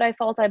group that I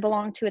felt I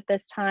belonged to at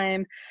this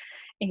time.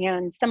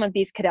 And some of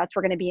these cadets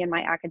were going to be in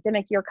my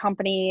academic year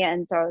company.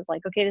 And so I was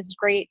like, okay, this is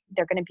great.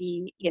 They're going to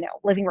be,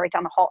 living right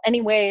down the hall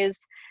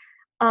anyways.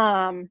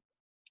 Um,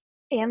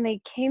 and they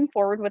came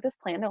forward with this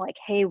plan. They're like,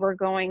 hey, we're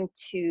going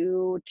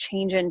to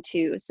change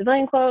into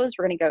civilian clothes.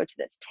 We're going to go to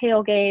this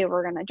tailgate.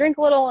 We're going to drink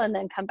a little and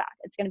then come back.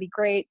 It's going to be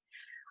great.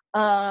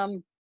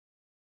 And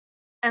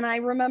I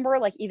remember,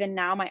 like, even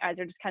now my eyes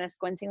are just kind of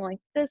squinting, like,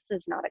 this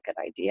is not a good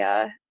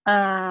idea.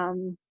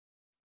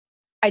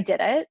 I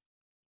did it.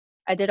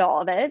 I did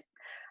all of it.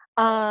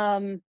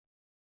 Um,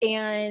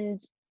 and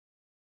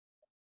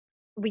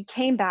we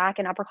came back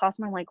and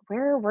upperclassmen were like,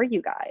 where were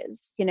you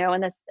guys?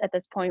 And at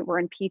this point we're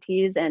in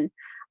PTs, and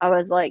I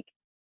was like,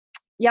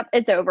 yep,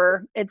 it's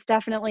over. It's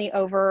definitely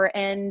over.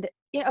 And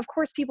yeah, of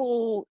course,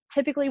 people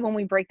typically, when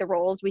we break the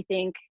rules, we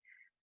think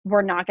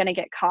we're not going to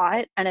get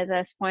caught. And at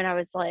this point I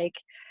was like,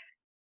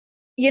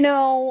 you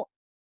know,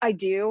 I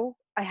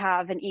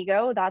have an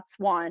ego. That's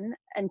one.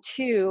 And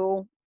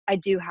two, I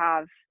do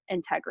have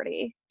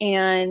integrity.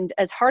 And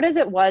as hard as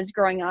it was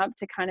growing up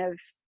to kind of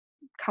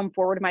come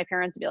forward to my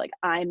parents and be like,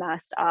 I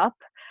messed up,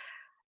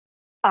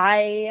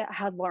 I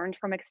had learned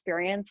from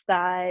experience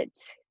that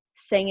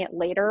saying it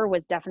later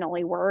was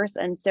definitely worse.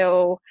 And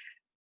so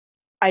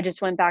I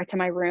just went back to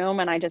my room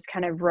and I just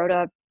kind of wrote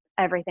up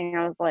everything.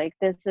 I was like,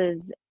 this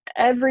is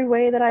every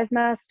way that I've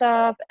messed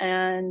up.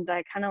 And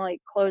I kind of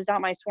like closed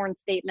out my sworn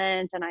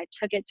statement and I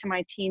took it to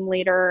my team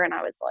leader and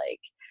I was like,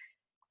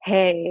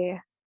 hey,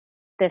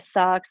 this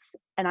sucks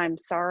and I'm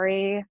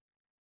sorry.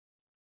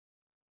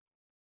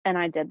 And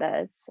I did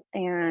this.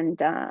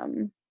 And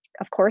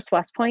of course,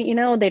 West Point,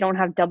 they don't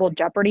have double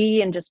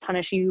jeopardy and just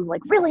punish you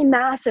like really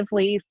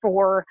massively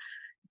for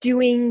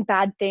doing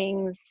bad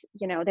things.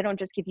 They don't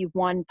just give you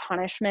one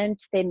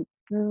punishment. They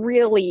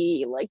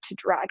really like to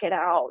drag it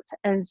out.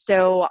 And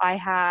so I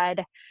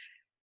had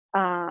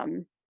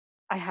an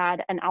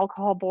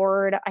alcohol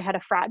board. I had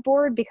a frat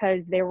board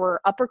because there were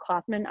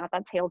upperclassmen at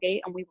that tailgate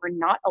and we were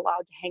not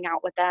allowed to hang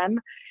out with them.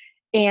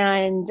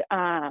 And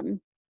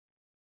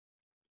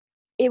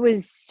it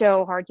was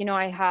so hard.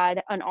 I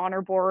had an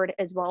honor board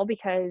as well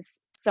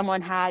because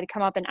someone had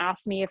come up and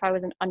asked me if I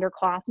was an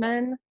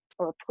underclassman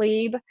or a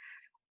plebe,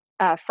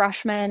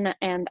 freshman,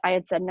 and I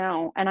had said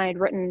no. And I had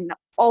written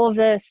all of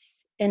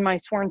this in my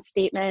sworn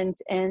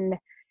statement. And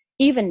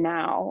even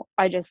now,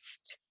 I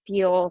just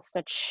feel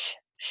such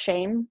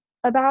shame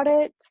about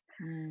it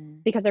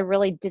because I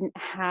really didn't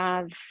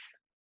have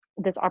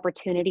this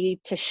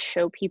opportunity to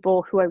show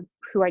people who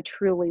I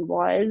truly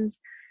was.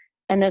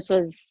 And this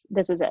was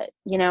it.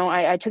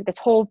 I took this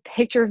whole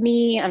picture of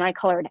me and I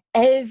colored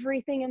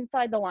everything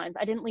inside the lines.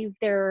 I didn't leave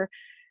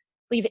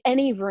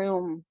any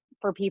room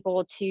for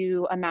people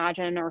to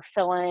imagine or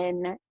fill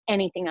in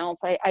anything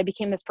else. I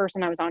became this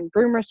person. I was on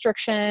room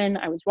restriction.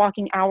 I was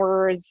walking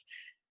hours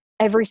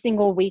every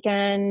single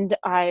weekend.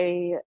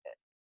 I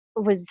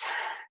was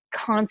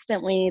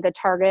constantly the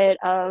target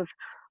of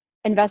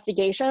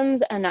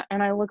investigations. And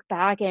I look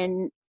back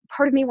and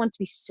part of me wants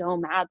to be so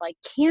mad, like,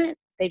 can't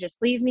they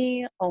just leave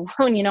me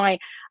alone? I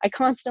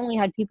constantly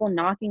had people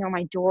knocking on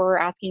my door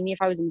asking me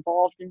if I was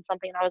involved in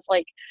something. And I was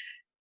like,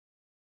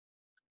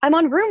 I'm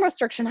on room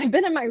restriction. I've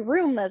been in my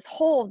room this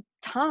whole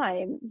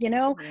time,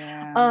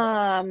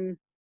 Yeah.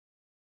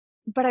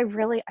 But I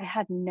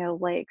had no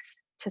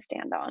legs to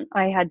stand on.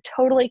 I had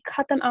totally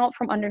cut them out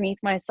from underneath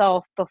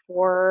myself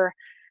before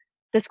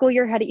the school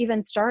year had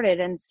even started.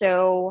 And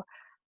so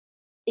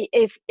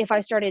if I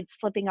started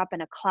slipping up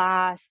in a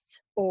class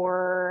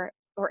or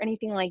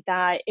anything like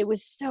that, it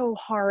was so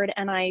hard.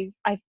 And I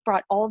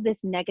brought all of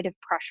this negative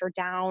pressure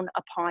down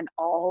upon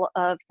all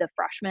of the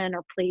freshmen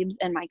or plebes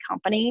in my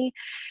company.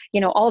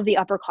 All of the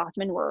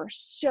upperclassmen were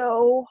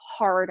so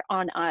hard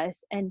on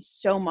us. And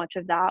so much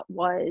of that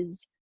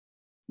was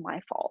my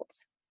fault.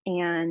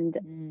 And,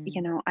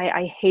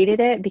 I hated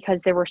it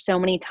because there were so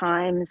many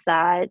times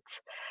that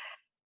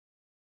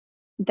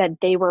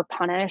they were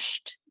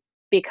punished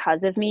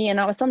because of me. And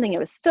that was something, it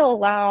was still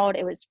allowed.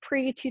 It was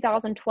pre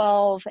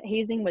 2012.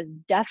 Hazing was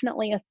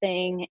definitely a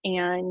thing.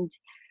 And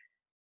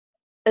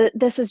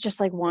this was just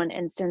like one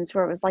instance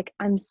where it was like,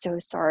 I'm so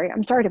sorry.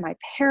 I'm sorry to my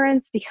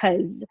parents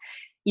because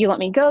you let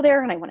me go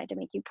there and I wanted to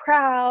make you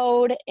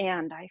proud.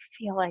 And I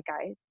feel like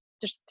I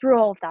just threw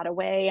all of that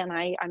away. And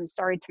I'm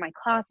sorry to my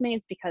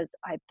classmates because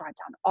I brought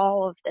down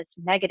all of this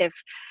negative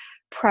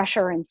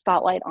pressure and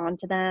spotlight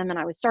onto them. And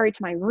I was sorry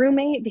to my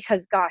roommate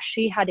because gosh,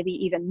 she had to be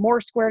even more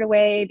squared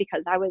away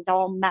because I was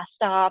all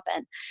messed up.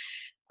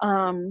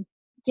 And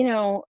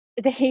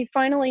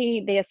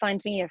they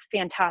assigned me a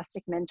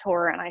fantastic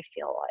mentor, and I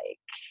feel like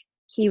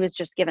he was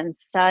just given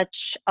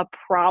such a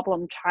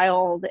problem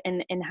child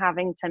in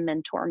having to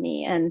mentor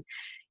me. And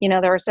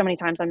there were so many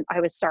times I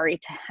was sorry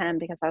to him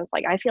because I was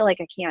like, I feel like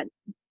I can't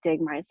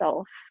dig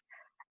myself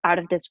out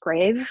of this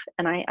grave,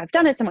 and I've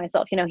done it to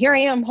myself. Here I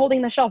am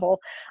holding the shovel.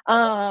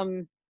 Huh.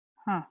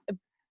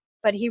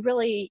 But he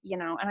really,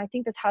 and I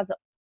think this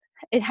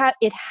it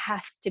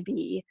has to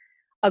be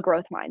a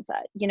growth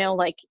mindset.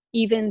 Like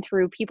even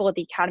through people at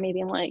the academy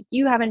being like,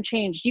 you haven't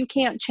changed, you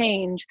can't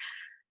change.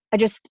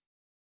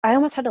 I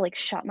almost had to like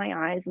shut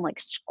my eyes and like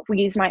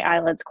squeeze my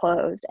eyelids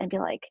closed and be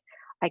like,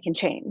 I can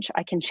change.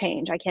 I can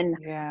change.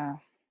 Yeah.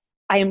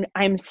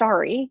 I'm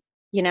sorry,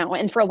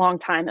 and for a long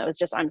time it was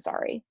just, I'm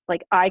sorry.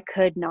 Like I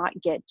could not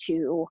get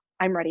to,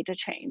 I'm ready to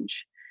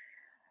change.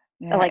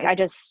 Yeah. Like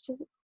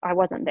I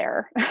wasn't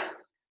there.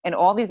 And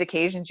all these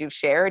occasions you've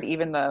shared,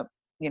 even the,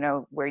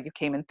 where you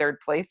came in third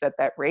place at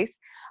that race,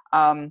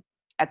 um,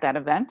 at that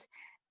event,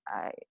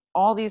 uh,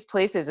 all these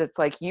places, it's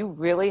like you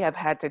really have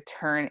had to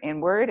turn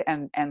inward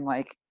and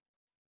like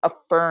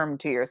affirm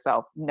to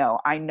yourself, no,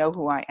 I know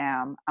who I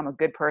am. I'm a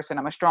good person.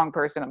 I'm a strong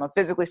person. I'm a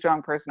physically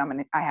strong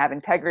person. I have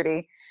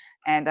integrity.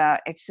 And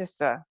it's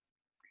just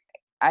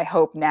I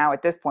hope now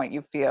at this point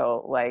you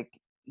feel like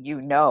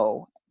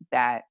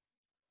that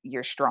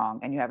you're strong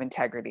and you have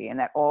integrity and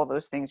that all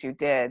those things you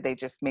did, they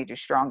just made you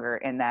stronger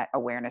in that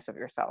awareness of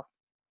yourself.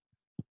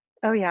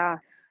 Oh yeah.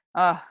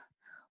 uh,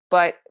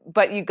 but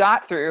you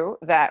got through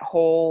that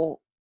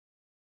whole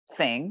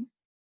thing,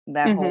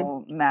 that Hmm.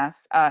 whole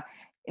mess.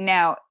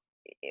 Now,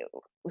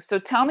 so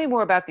tell me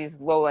more about these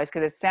lowlights,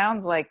 because it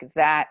sounds like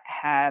that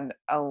had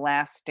a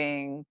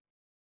lasting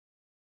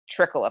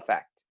trickle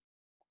effect.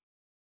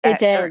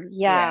 It Or did.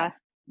 yeah,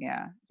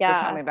 Yeah. yeah. So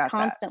tell Yeah, me about that.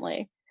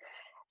 constantly.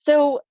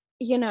 So,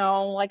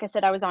 like I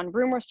said, I was on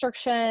room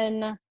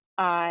restriction.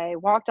 I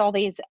walked all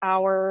these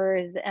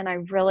hours and I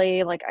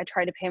really I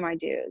tried to pay my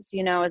dues.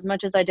 As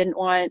much as I didn't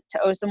want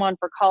to owe someone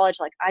for college,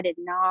 like I did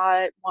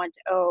not want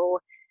to owe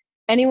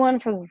anyone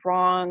for the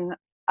wrong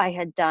I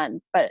had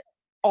done. But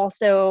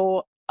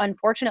also,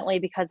 unfortunately,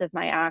 because of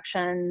my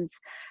actions,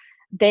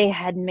 they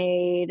had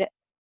made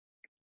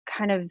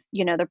kind of,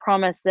 the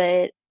promise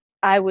that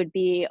I would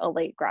be a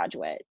late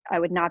graduate. I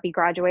would not be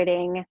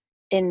graduating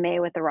in May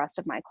with the rest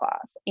of my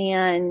class.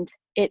 And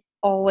it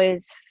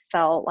always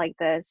felt like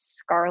this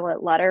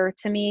scarlet letter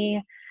to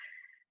me.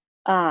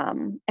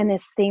 And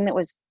this thing that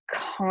was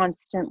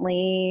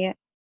constantly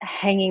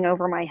hanging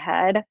over my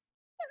head,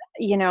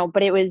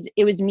 but it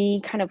was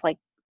me kind of like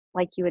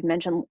you had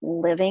mentioned,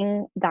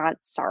 living that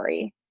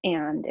sorry.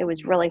 And it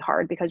was really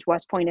hard because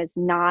West Point is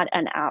not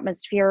an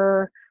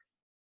atmosphere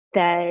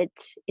that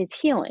is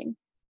healing.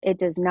 It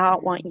does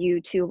not want Mhm.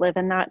 you to live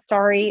in that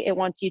sorry. It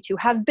wants you to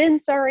have been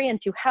sorry and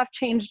to have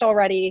changed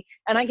already.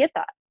 And I get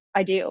that.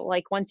 I do.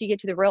 Like once you get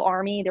to the real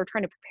army, they're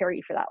trying to prepare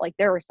you for that. Like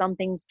there are some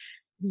things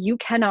you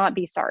cannot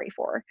be sorry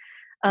for.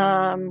 Um,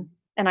 Mhm.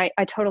 and I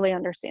totally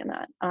understand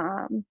that.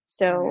 Yeah.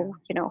 So,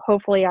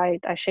 hopefully I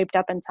shaped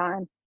up in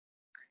time.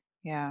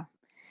 Yeah.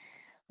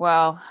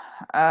 Well,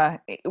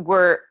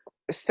 we're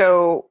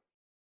so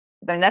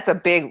then that's a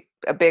big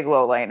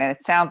low light, and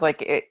it sounds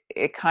like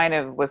it kind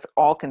of was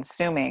all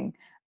consuming.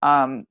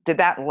 Did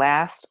that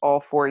last all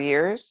 4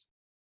 years?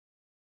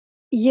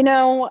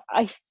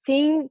 I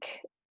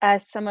think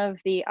as some of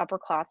the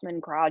upperclassmen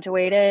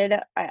graduated,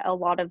 a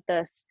lot of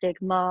the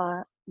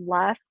stigma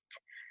left.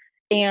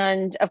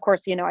 And of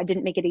course, I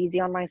didn't make it easy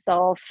on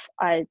myself.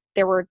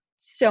 There were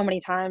so many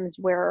times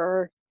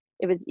where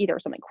it was either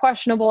something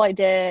questionable I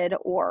did,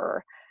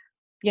 or,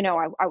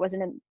 I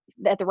wasn't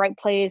at the right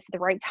place at the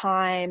right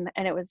time.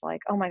 And it was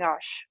like, oh my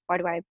gosh, why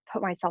do I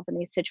put myself in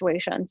these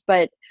situations?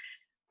 But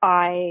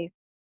I,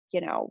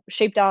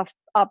 shaped up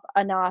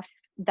enough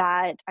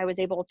that I was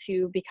able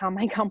to become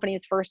my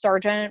company's first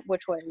sergeant,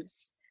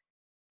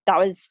 that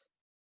was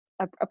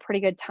a pretty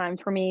good time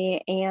for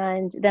me.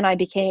 And then I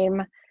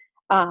became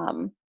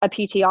a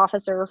PT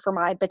officer for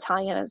my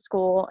battalion at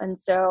school. And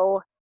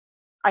so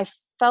I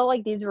felt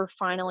like these were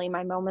finally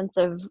my moments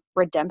of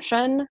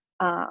redemption.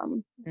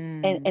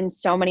 Mm. In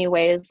so many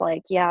ways,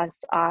 like,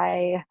 yes,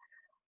 I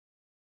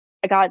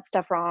got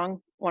stuff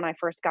wrong when I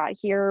first got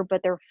here,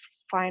 but they're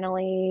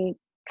finally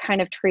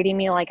kind of treating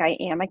me like I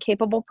am a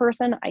capable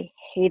person. I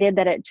hated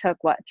that it took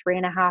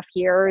 3.5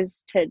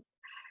 years to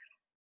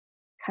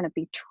kind of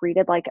be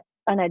treated like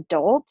an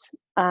adult.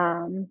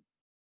 Um,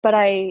 but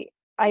I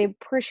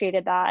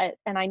appreciated that,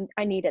 and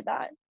I needed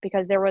that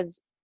because there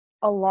was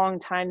a long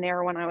time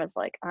there when I was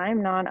like,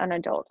 I'm not an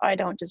adult. I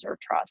don't deserve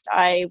trust.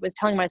 I was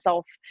telling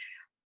myself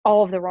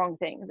all of the wrong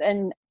things.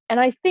 And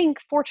I think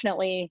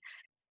fortunately,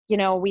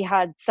 we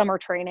had summer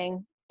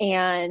training,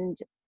 and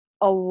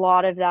a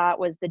lot of that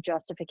was the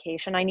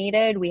justification I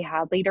needed. We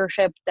had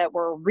leadership that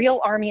were real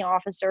army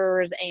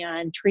officers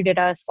and treated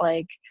us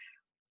like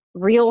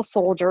real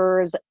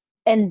soldiers.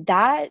 And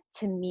that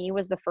to me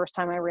was the first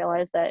time I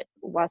realized that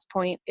West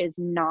Point is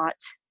not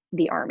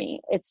the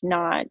army. It's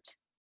not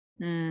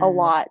a Mm.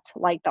 lot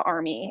like the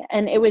army.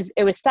 And it was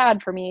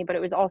sad for me, but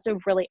it was also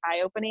really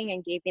eye-opening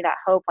and gave me that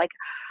hope, like,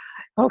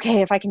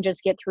 okay, if I can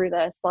just get through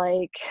this,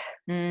 like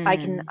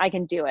Mm. I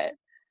can do it.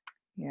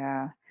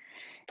 Yeah.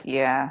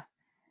 Yeah.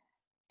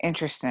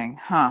 Interesting.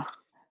 Huh.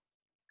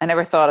 I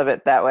never thought of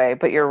it that way,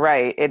 but you're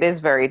right. It is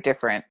very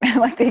different.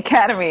 Like the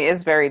academy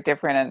is very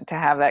different, and to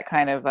have that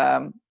kind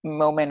of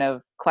moment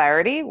of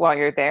clarity while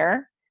you're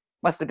there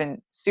must have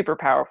been super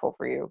powerful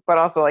for you. But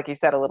also, like you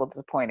said, a little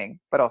disappointing,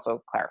 but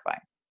also clarifying.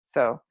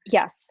 So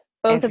Yes,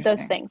 both of those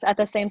interesting. things at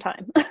the same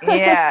time.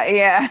 Yeah,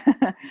 yeah.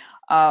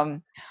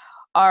 um,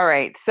 All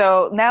right.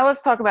 So now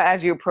let's talk about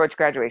as you approach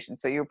graduation.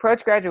 So you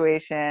approach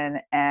graduation,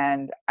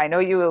 and I know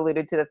you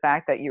alluded to the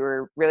fact that you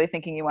were really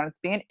thinking you wanted to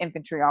be an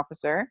infantry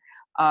officer,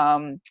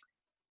 um,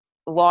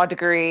 law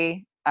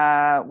degree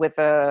with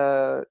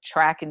a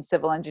track in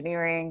civil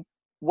engineering.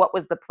 What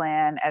was the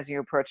plan as you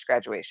approached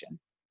graduation?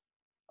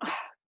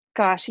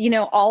 Gosh,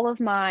 all of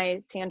my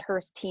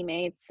Sandhurst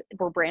teammates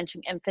were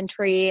branching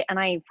infantry, and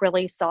I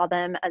really saw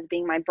them as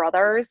being my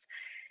brothers.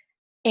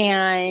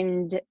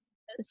 And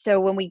so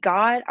when we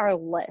got our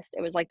list,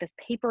 it was like this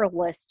paper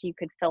list you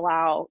could fill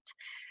out.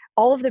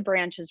 All of the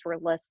branches were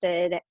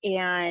listed,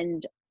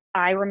 and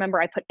I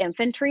remember I put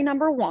infantry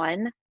number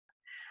one.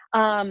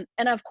 And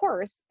of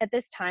course, at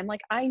this time, like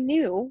I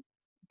knew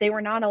they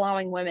were not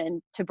allowing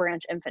women to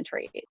branch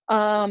infantry.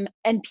 And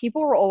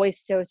people were always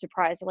so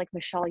surprised. They're like,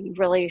 Michelle, you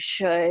really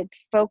should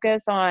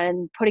focus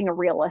on putting a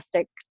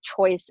realistic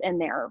choice in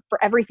there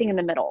for everything in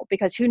the middle,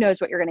 because who knows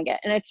what you're going to get.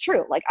 And it's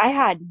true. Like I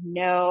had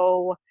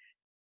no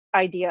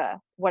idea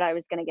what I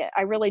was going to get.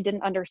 I really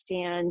didn't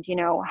understand,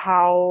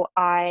 how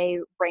I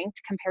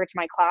ranked compared to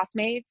my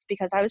classmates,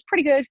 because I was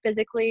pretty good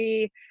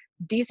physically,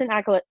 decent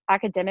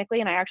academically,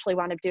 and I actually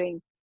wound up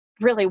doing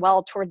really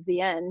well towards the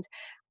end.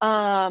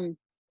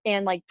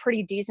 And like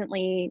pretty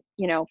decently,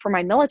 for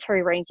my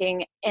military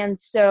ranking. And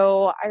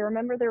so I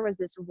remember there was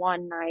this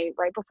one night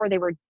right before they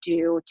were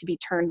due to be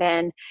turned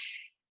in,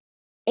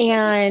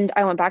 and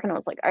I went back and I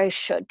was like, I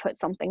should put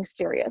something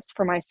serious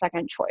for my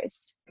second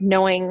choice,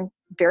 knowing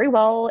very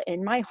well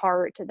in my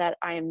heart that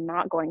I am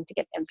not going to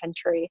get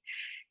infantry.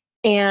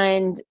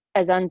 And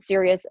as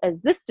unserious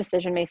as this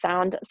decision may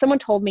sound, someone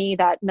told me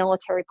that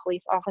military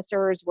police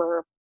officers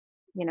were,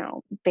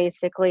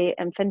 basically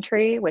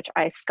infantry, which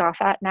I scoff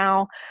at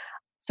now.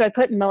 So I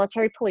put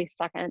military police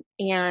second,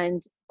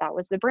 and that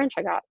was the branch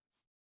I got.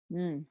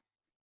 Hmm.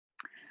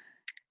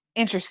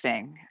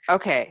 Interesting.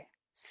 Okay.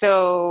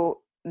 So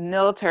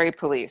military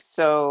police.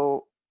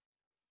 So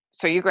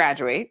you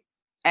graduate,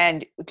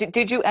 and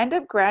did you end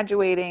up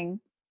graduating?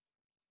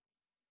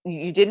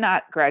 You did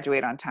not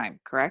graduate on time,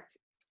 correct?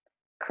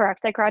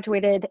 Correct. I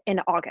graduated in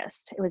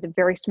August. It was a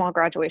very small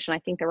graduation. I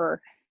think there were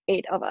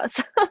 8 of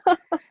us.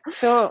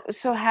 So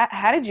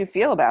how did you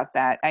feel about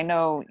that? I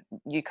know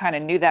you kind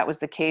of knew that was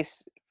the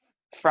case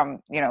from,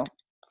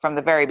 from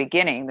the very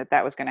beginning that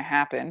that was going to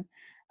happen.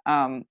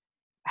 Um,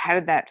 how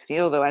did that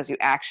feel though as you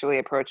actually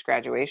approached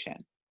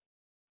graduation?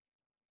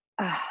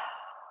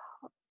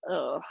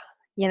 Ugh.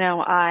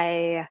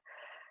 I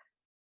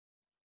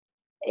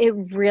it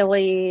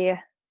really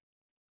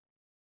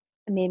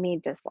made me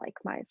dislike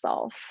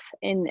myself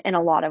in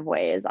a lot of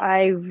ways.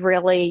 I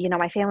really,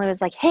 my family was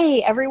like,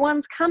 "Hey,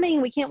 everyone's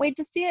coming. We can't wait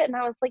to see it." And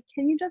I was like,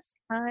 "Can you just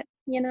not,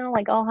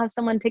 like I'll have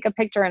someone take a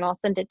picture and I'll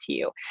send it to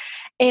you."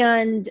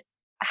 And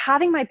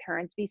having my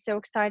parents be so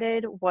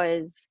excited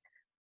was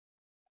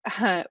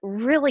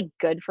really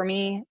good for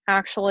me,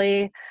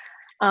 actually.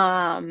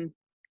 Um,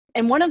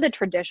 and one of the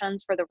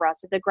traditions for the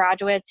rest of the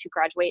graduates who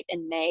graduate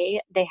in May,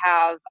 they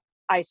have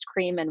ice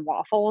cream and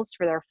waffles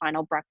for their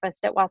final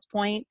breakfast at West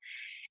Point.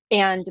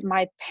 And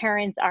my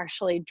parents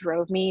actually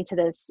drove me to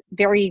this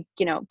very,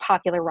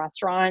 popular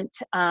restaurant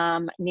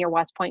near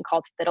West Point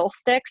called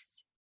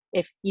Fiddlesticks.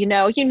 If you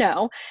know, you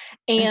know.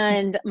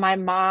 And my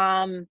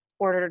mom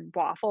ordered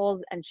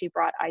waffles and she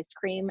brought ice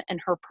cream in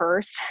her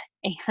purse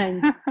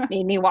and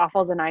made me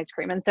waffles and ice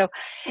cream. And so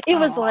it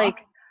was Aw.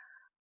 like,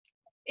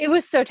 it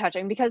was so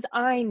touching, because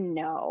I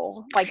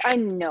know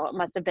it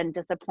must have been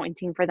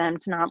disappointing for them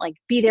to not like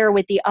be there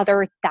with the other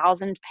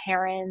 1,000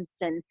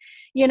 parents and,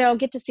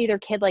 get to see their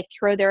kid like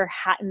throw their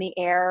hat in the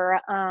air.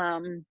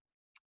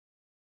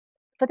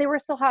 But they were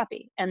still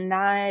happy, and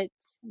that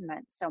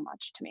meant so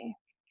much to me.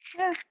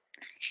 Yeah,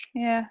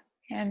 yeah.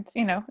 And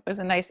it was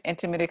a nice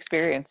intimate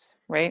experience,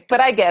 right?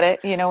 But I get it.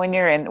 When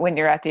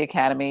you're at the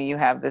academy, you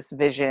have this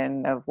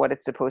vision of what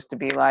it's supposed to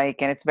be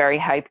like, and it's very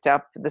hyped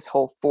up, this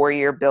whole 4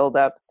 year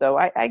buildup. So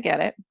I get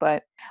it.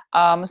 But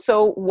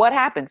so what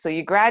happens? So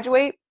you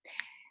graduate,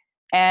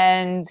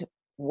 and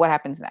what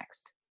happens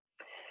next?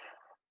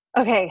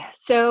 Okay,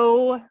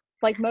 so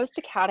like most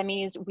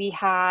academies, we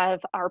have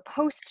our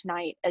post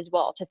night as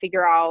well to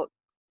figure out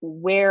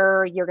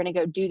where you're going to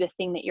go do the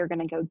thing that you're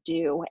going to go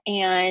do.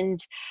 And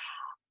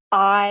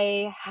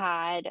I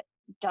had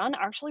done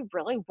actually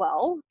really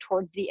well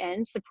towards the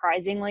end,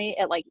 surprisingly.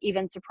 It like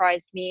even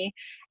surprised me.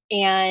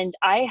 And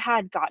I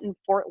had gotten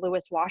Fort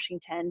Lewis,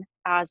 Washington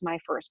as my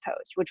first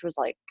post, which was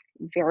like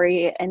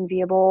very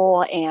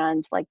enviable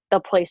and like the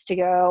place to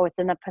go. It's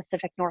in the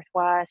Pacific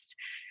Northwest.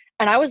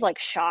 And I was like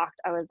shocked.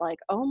 I was like,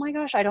 oh my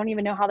gosh, I don't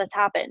even know how this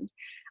happened.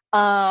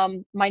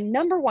 My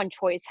number one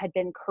choice had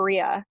been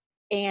Korea.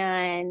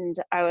 And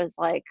I was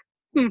like,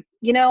 a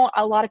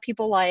lot of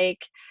people like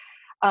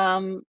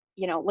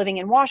living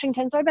in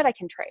Washington, so I bet I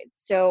can trade.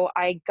 So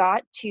I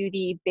got to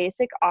the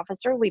basic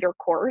officer leader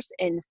course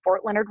in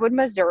Fort Leonard Wood,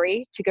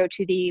 Missouri to go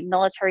to the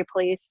military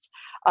police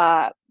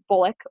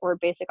Bullock or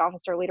basic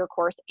officer leader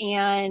course.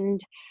 And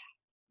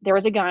there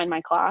was a guy in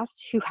my class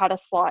who had a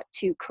slot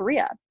to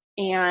Korea.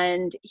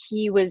 and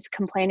he was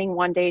complaining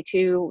one day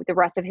to the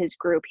rest of his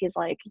group. He's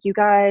like, "You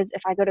guys,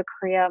 if I go to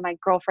Korea, my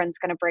girlfriend's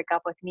going to break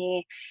up with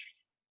me."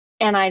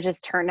 And I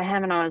just turned to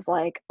him and I was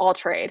like, "I'll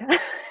trade."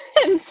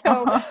 And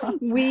so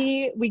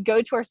we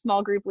go to our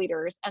small group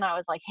leaders and I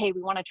was like, "Hey,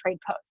 we want to trade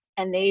posts."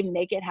 And they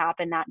make it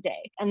happen that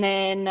day. And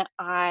then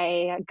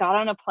I got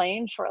on a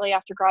plane shortly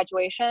after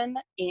graduation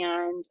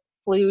and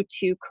flew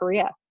to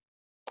Korea.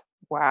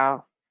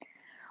 Wow.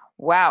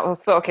 Wow.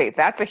 So, okay,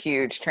 that's a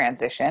huge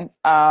transition.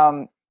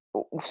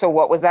 So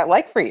what was that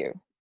like for you?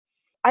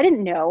 I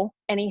didn't know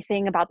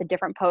anything about the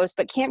different posts,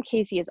 but Camp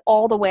Casey is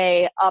all the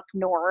way up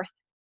north.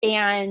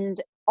 And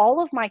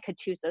all of my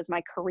Katusas,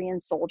 my Korean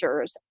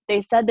soldiers,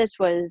 they said this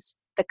was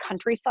the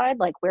countryside,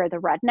 like where the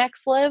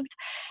rednecks lived.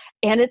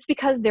 And it's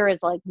because there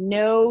is like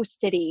no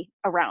city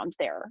around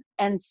there.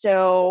 And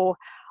so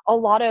a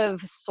lot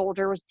of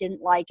soldiers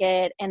didn't like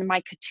it. And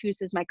my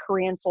Katusas, my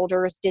Korean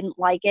soldiers, didn't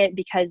like it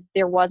because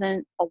there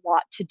wasn't a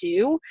lot to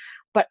do.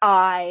 But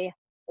I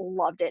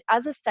loved it.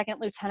 As a second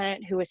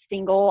lieutenant who was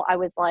single, I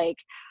was like,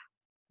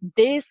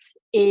 this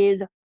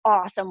is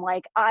awesome.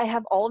 Like, I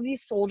have all of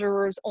these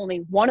soldiers,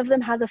 only one of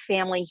them has a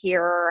family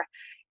here,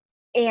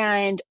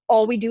 and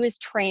all we do is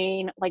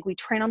train. Like, we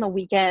train on the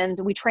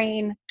weekends, we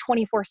train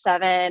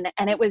 24/7.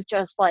 And it was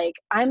just like,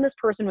 I'm this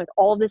person with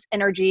all of this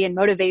energy and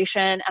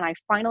motivation, and I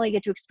finally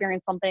get to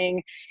experience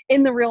something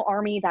in the real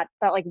army. That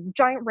like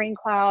giant rain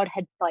cloud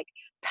had like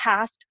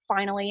passed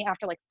finally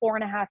after like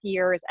 4.5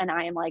 years. And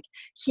I am like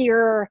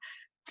here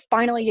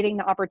finally getting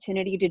the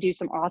opportunity to do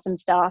some awesome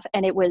stuff.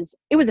 And it was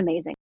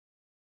amazing.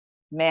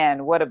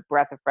 Man, what a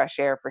breath of fresh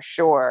air for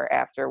sure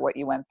after what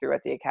you went through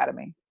at the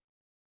academy.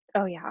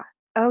 Oh yeah.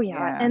 Oh yeah.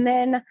 Yeah. And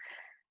then,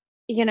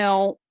 you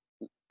know,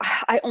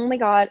 I only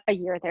got a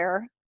year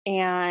there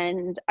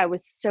and I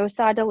was so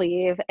sad to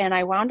leave. And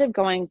I wound up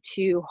going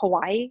to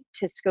Hawaii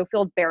to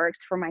Schofield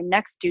Barracks for my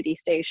next duty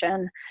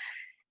station.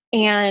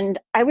 And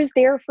I was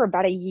there for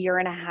about a year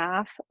and a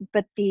half,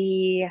 but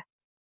the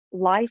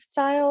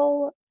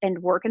lifestyle and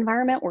work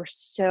environment were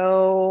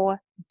so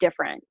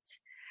different.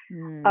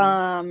 Mm,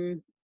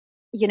 Um,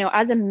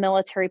 as a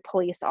military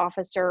police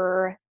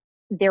officer,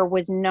 there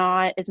was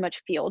not as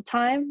much field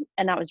time.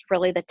 And that was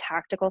really the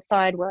tactical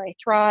side where I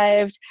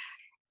thrived.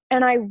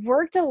 And I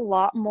worked a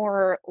lot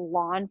more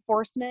law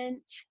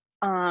enforcement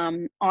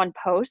on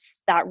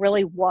posts. That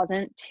really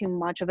wasn't too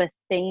much of a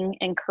thing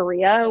in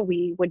Korea.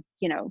 We would,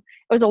 it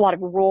was a lot of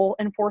rule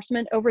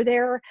enforcement over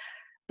there,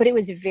 but it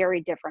was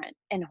very different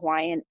in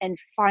Hawaii. And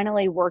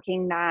finally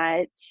working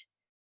that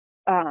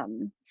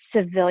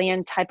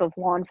civilian type of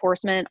law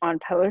enforcement on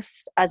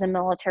posts as a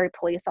military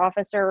police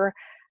officer,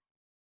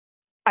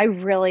 I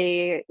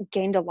really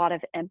gained a lot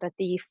of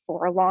empathy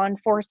for law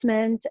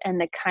enforcement and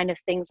the kind of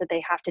things that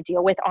they have to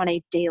deal with on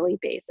a daily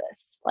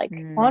basis. Like,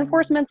 law mm,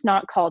 enforcement's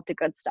not called to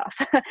good stuff.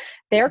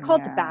 They're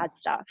called to yeah. bad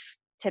stuff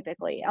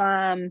typically.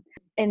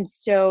 And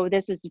so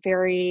this was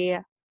very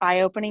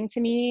eye-opening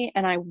to me.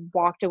 And I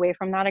walked away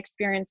from that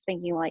experience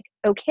thinking like,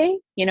 okay,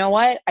 you know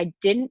what? I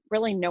didn't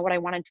really know what I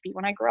wanted to be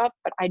when I grew up,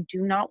 but I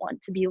do not want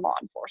to be law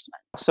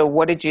enforcement. So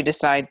what did you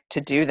decide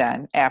to do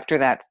then after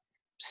that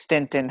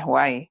stint in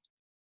Hawaii?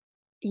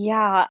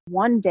 Yeah,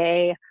 one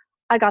day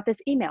I got this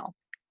email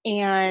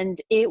and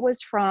it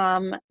was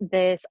from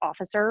this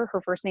officer.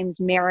 Her first name's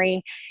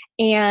Mary.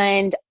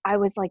 And I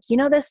was like,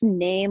 this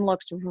name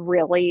looks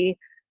really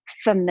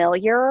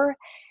familiar.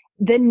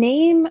 The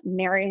name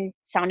Mary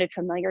sounded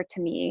familiar to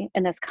me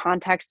in this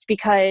context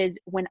because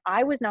when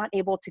I was not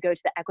able to go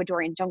to the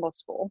Ecuadorian Jungle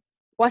School,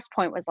 West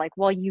Point was like,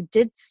 well, you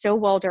did so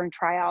well during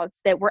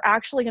tryouts that we're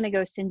actually going to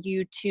go send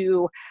you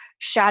to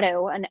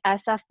shadow an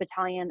SF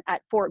battalion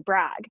at Fort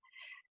Bragg.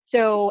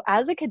 So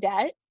as a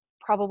cadet,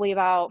 probably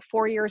about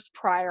 4 years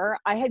prior,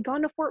 I had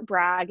gone to Fort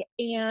Bragg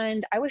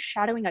and I was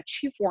shadowing a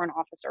chief warrant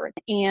officer.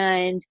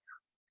 And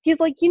he's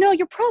like,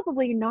 you're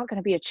probably not going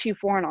to be a chief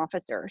warrant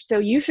officer, so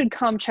you should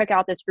come check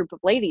out this group of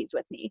ladies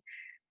with me.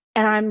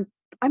 And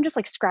I'm just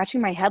like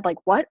scratching my head, like,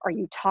 what are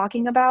you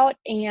talking about?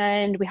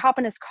 And we hop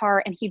in his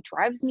car and he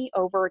drives me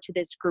over to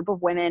this group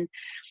of women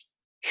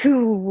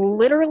who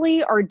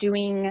literally are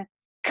doing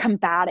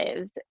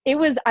combatives.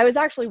 I was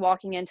actually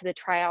walking into the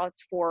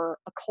tryouts for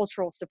a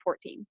cultural support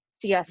team,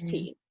 Mm.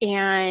 CST,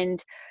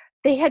 and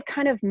they had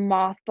kind of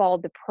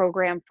mothballed the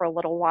program for a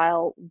little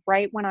while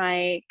right when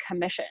I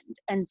commissioned.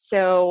 And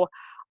so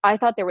I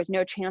thought there was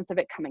no chance of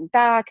it coming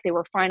back. They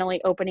were finally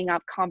opening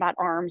up combat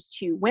arms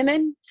to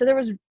women. So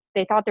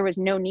they thought there was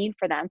no need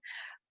for them.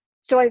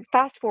 So I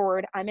fast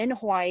forward, I'm in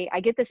Hawaii, I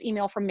get this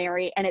email from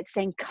Mary and it's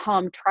saying,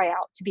 come try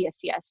out to be a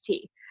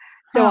CST.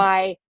 So Huh.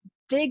 I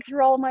dig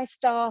through all of my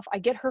stuff. I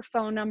get her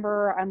phone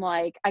number.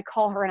 I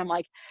call her and I'm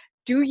like,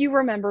 do you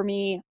remember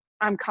me?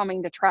 I'm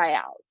coming to try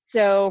out.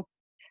 So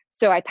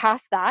I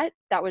passed that.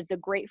 That was a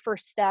great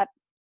first step.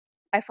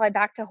 I fly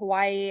back to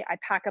Hawaii. I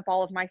pack up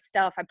all of my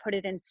stuff. I put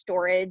it in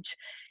storage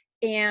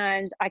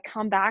and I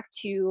come back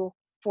to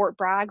Fort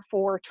Bragg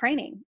for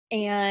training.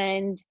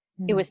 And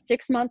it Mm. was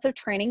 6 months of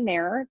training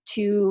there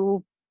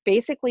to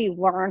basically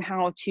learn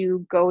how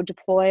to go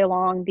deploy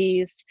along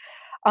these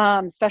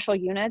special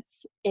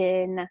units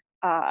in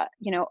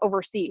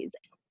overseas.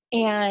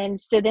 And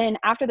so then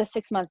after the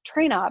 6-month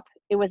train up,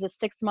 it was a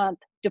 6-month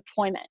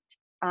deployment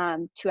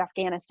to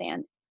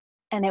Afghanistan.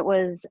 And it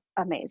was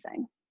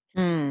amazing.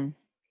 Hmm.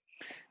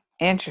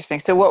 Interesting.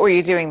 So what were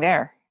you doing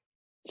there?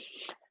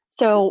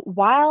 So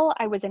while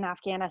I was in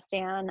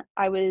Afghanistan,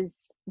 I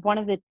was one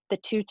of the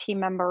two team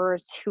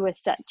members who was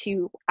set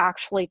to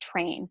actually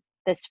train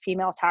this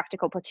female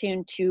tactical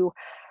platoon to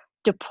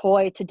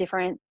deploy to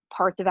different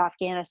parts of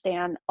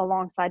Afghanistan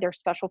alongside their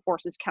special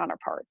forces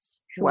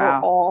counterparts, who were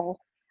Wow. all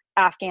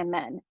Afghan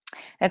men.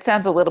 It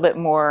sounds a little bit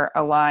more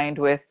aligned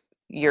with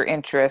your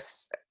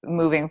interests,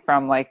 moving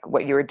from like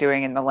what you were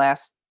doing in the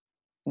last,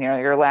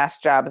 your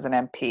last job as an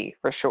MP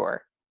for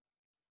sure.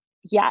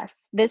 Yes,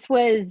 this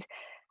was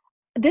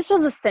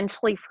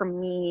essentially for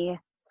me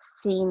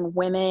seeing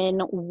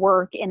women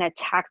work in a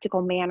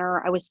tactical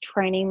manner. I was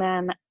training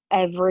them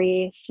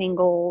every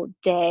single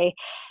day.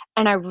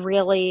 And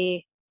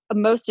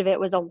most of it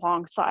was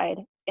alongside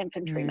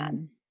infantrymen.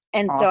 Mm,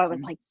 And so I was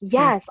awesome. like,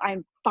 yes,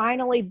 I'm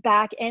finally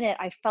back in it.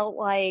 I felt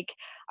like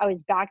I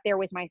was back there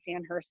with my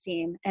Sandhurst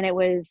team. And it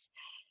was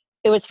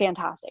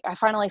fantastic. I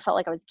finally felt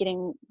like I was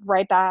getting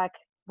right back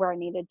where I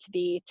needed to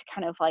be to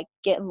kind of like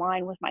get in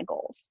line with my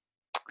goals.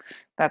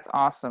 That's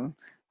awesome.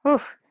 Whew.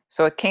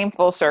 So it came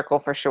full circle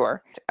for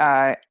sure.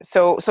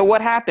 So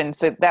what happened?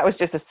 So that was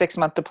just a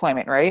 6-month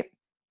deployment, right?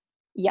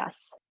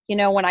 Yes.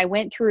 When I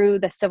went through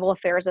the civil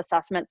affairs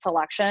assessment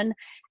selection,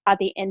 at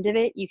the end of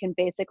it, you can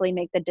basically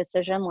make the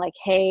decision like,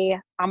 hey,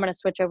 I'm going to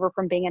switch over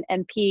from being an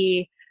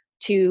MP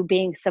to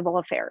being civil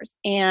affairs.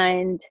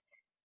 And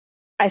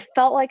I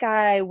felt like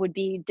I would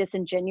be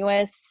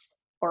disingenuous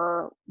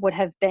or would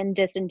have been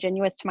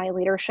disingenuous to my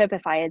leadership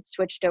if I had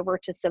switched over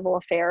to civil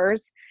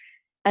affairs.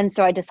 And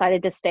so I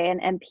decided to stay an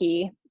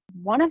MP.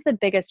 One of the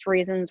biggest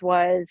reasons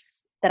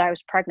was that I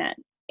was pregnant.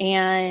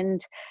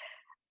 And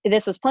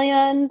this was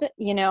planned,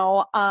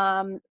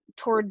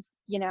 towards,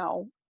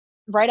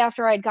 right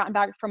after I'd gotten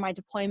back from my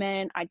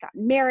deployment, I'd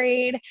gotten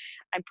married,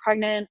 I'm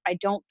pregnant, I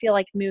don't feel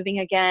like moving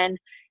again.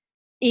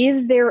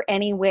 Is there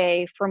any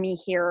way for me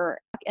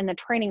here in the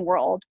training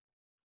world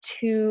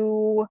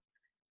to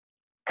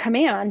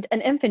command an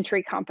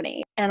infantry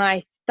company? And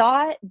I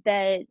thought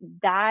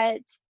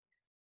that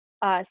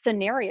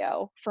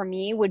scenario for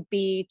me would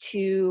be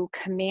to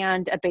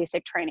command a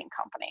basic training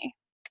company.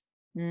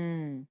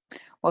 Mm.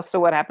 Well, so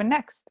what happened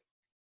next?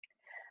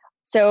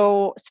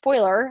 So,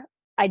 spoiler,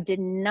 I did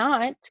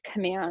not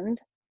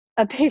command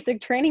a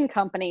basic training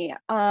company.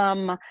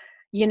 I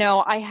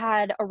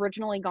had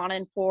originally gone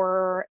in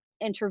for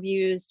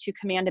interviews to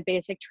command a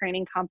basic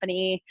training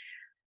company,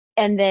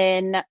 and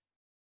then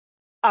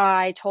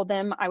I told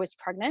them I was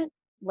pregnant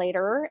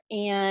later,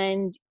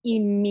 and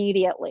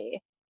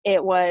immediately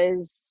it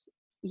was,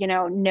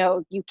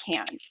 no, you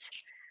can't.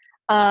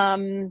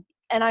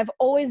 And I've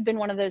always been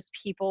one of those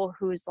people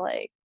who's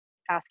like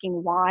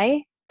asking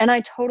why. And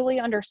I totally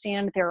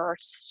understand there are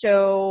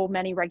so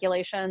many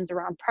regulations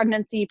around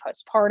pregnancy,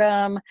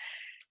 postpartum.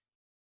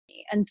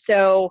 And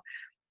so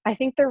I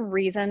think the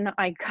reason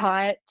I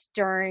got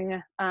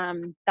during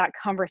that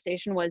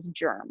conversation was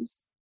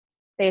germs.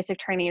 Basic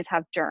trainees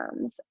have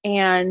germs.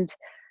 And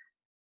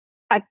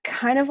I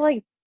kind of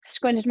like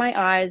squinted my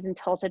eyes and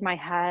tilted my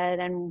head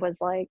and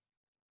was like,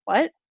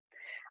 what?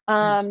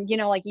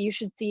 Mm. Like you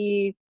should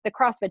see the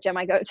CrossFit gym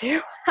I go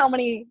to, how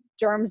many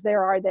germs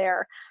there are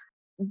there.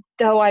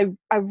 Though I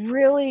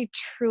really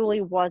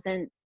truly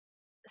wasn't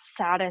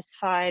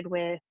satisfied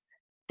with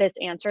this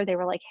answer. They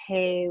were like,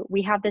 "Hey,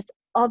 we have this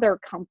other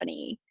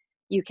company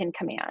you can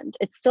command.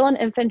 It's still an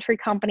infantry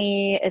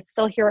company. It's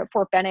still here at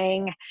Fort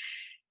Benning."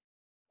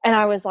 And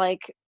I was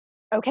like,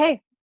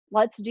 "Okay,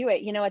 let's do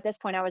it." At this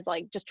point I was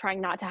like just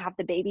trying not to have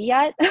the baby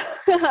yet.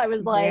 I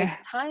was like, Yeah.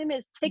 time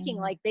is ticking,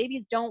 Mhm. like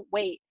babies don't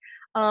wait.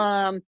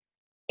 Um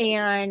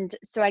And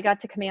so I got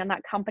to command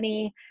that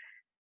company.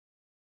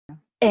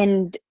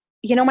 And,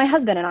 my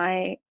husband and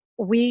I,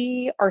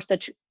 we are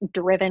such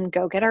driven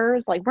go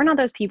getters. Like, we're not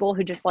those people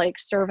who just like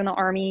serve in the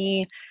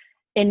army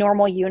in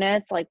normal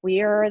units. Like,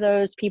 we are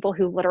those people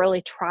who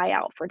literally try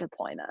out for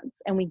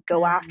deployments and we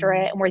go after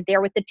it. Mhm. And we're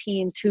there with the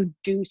teams who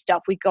do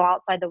stuff. We go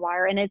outside the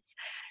wire. And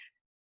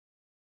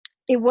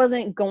it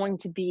wasn't going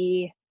to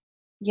be,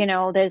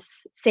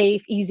 this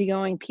safe,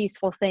 easygoing,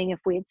 peaceful thing if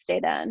we had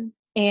stayed in.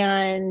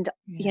 And,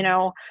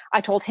 Yeah.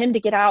 I told him to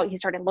get out. He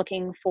started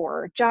looking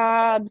for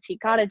jobs. He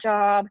got a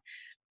job.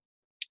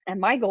 And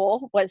my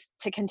goal was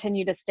to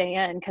continue to stay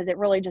in because it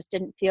really just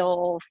didn't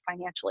feel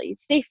financially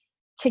safe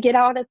to get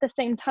out at the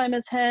same time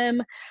as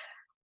him.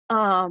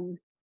 Um,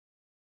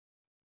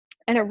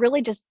 and it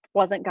really just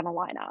wasn't going to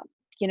line up.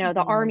 The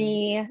Mhm.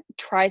 Army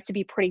tries to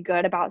be pretty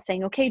good about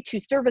saying, okay, two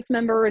service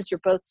members,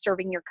 you're both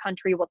serving your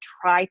country. We'll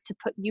try to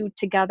put you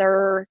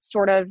together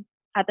sort of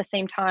at the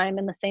same time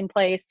in the same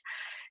place.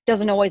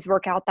 Doesn't always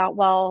work out that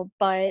well,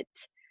 but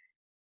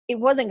it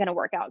wasn't going to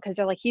work out because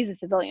they're like, he's a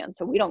civilian,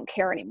 so we don't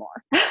care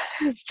anymore.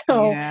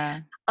 So,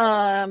 Yeah.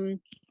 um,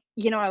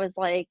 I was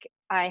like,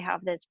 I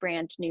have this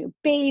brand new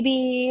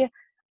baby.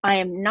 I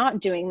am not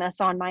doing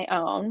this on my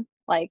own.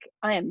 Like,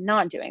 I am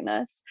not doing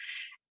this.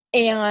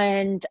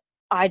 And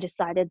I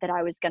decided that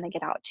I was going to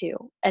get out too.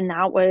 And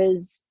that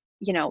was,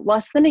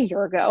 less than a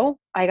year ago.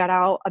 I got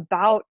out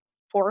about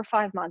 4 or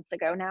 5 months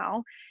ago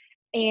now.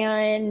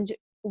 And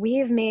we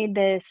have made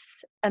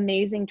this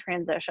amazing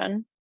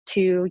transition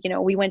to,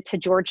 we went to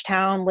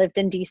Georgetown, lived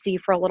in DC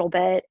for a little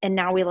bit, and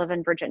now we live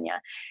in Virginia.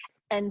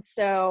 And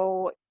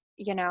so,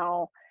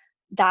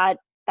 that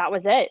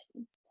was it.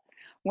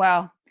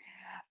 Well,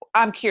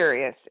 I'm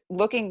curious,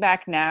 looking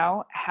back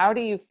now, how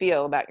do you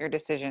feel about your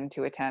decision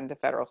to attend a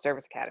Federal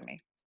Service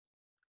Academy?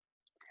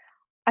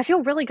 I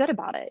feel really good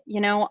about it.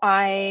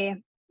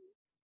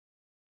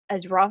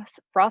 As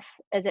rough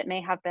as it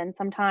may have been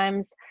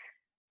sometimes,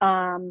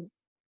 um,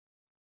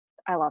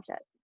 I loved it.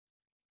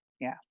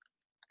 Yeah.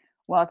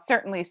 Well, it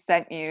certainly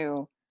set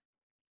you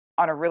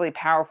on a really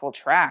powerful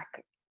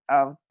track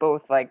of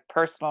both like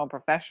personal,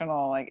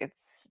 professional. Like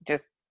it's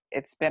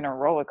been a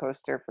roller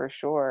coaster for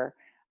sure.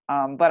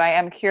 But I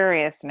am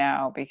curious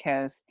now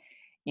because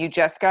you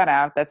just got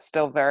out. That's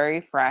still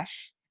very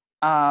fresh.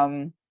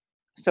 Um,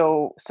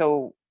 so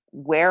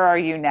where are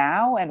you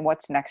now, and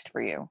what's next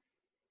for you?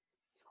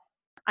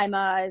 I'm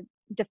a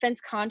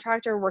defense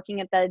contractor working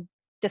at the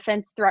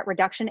Defense Threat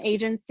Reduction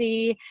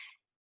Agency.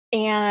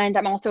 And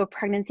I'm also a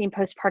pregnancy and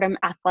postpartum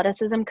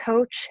athleticism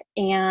coach.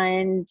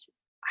 And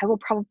I will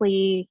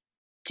probably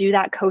do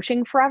that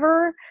coaching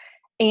forever.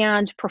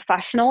 And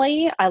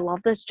professionally, I love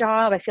this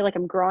job. I feel like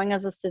I'm growing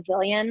as a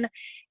civilian.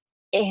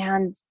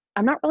 And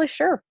I'm not really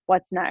sure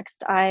what's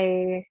next.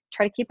 I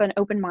try to keep an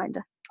open mind,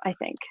 I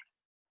think.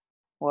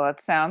 Well,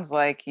 it sounds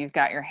like you've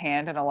got your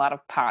hand in a lot of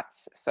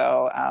pots.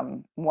 So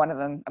one of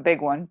them, a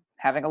big one,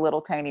 having a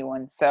little tiny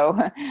one. So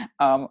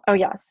Oh,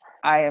 yes.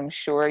 I am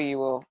sure you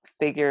will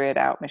figure it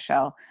out,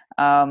 Michelle.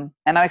 And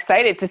I'm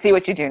excited to see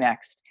what you do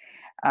next.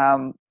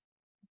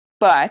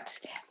 But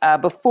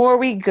before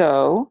we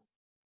go,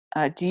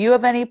 do you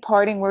have any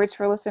parting words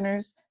for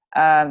listeners?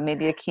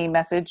 Maybe a key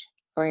message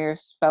for your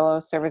fellow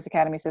Service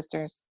Academy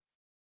sisters?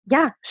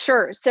 Yeah,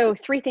 sure. So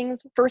 3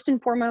 things. First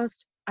and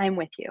foremost, I'm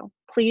with you.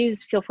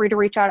 Please feel free to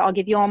reach out. I'll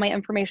give you all my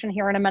information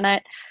here in a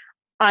minute.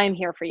 I'm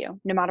here for you,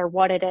 no matter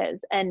what it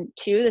is. And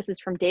 2, this is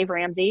from Dave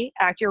Ramsey,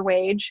 act your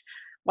wage.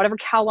 Whatever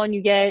cow loan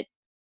you get,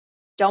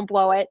 don't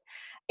blow it.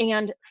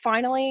 And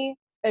finally,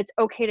 it's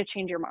okay to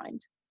change your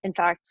mind. In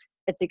fact,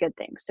 it's a good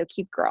thing. So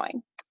keep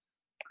growing.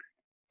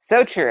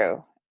 So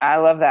true. I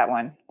love that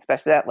one,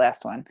 especially that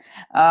last one.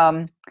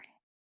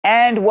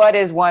 And what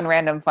is one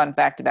random fun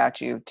fact about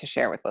you to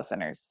share with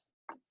listeners?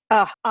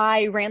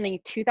 I ran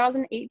the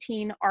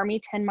 2018 Army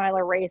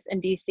 10-miler race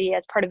in DC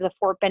as part of the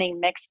Fort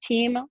Benning mixed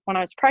team when I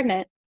was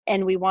pregnant,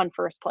 and we won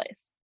first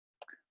place.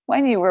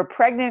 When you were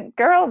pregnant,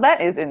 girl, that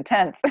is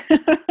intense.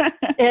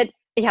 It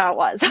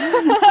was.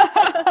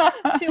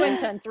 Too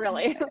intense,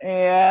 really.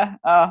 Yeah.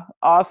 Oh,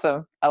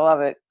 awesome. I love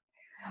it.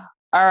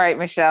 All right,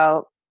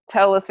 Michelle,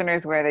 tell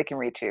listeners where they can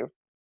reach you.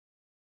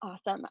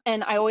 Awesome.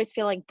 And I always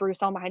feel like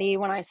Bruce Almighty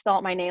when I spell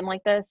out my name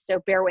like this, so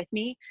bear with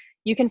me.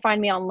 You can find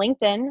me on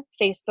LinkedIn,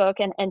 Facebook,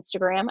 and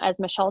Instagram as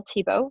Michelle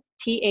Thibeault,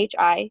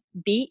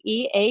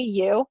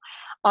 Thibeau,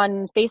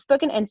 on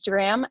Facebook and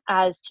Instagram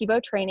as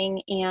Thibeault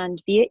Training,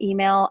 and via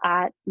email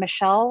at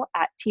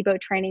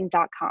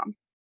michelle@thibeaulttraining.com.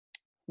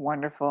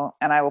 Wonderful.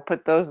 And I will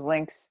put those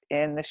links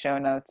in the show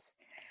notes.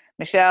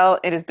 Michelle,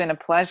 it has been a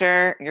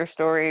pleasure. Your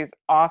story is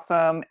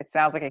awesome. It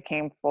sounds like it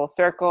came full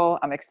circle.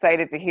 I'm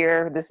excited to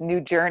hear this new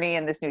journey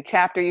and this new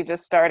chapter you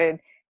just started.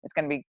 It's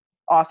going to be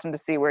awesome to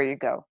see where you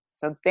go.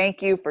 So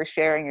thank you for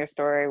sharing your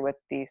story with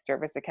the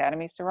Service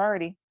Academy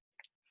Sorority.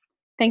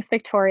 Thanks,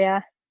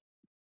 Victoria.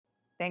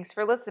 Thanks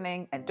for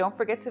listening. And don't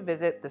forget to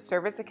visit the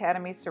Service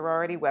Academy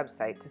Sorority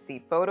website to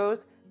see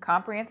photos,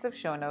 comprehensive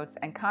show notes,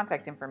 and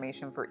contact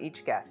information for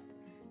each guest.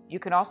 You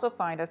can also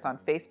find us on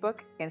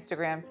Facebook,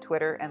 Instagram,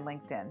 Twitter, and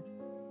LinkedIn.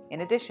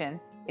 In addition,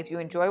 if you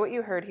enjoy what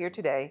you heard here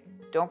today,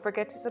 don't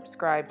forget to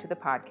subscribe to the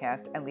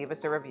podcast and leave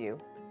us a review.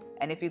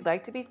 And if you'd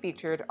like to be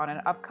featured on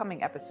an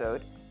upcoming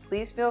episode,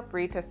 please feel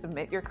free to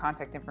submit your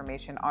contact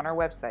information on our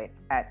website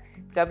at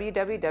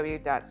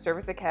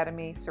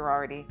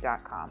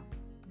www.serviceacademysorority.com.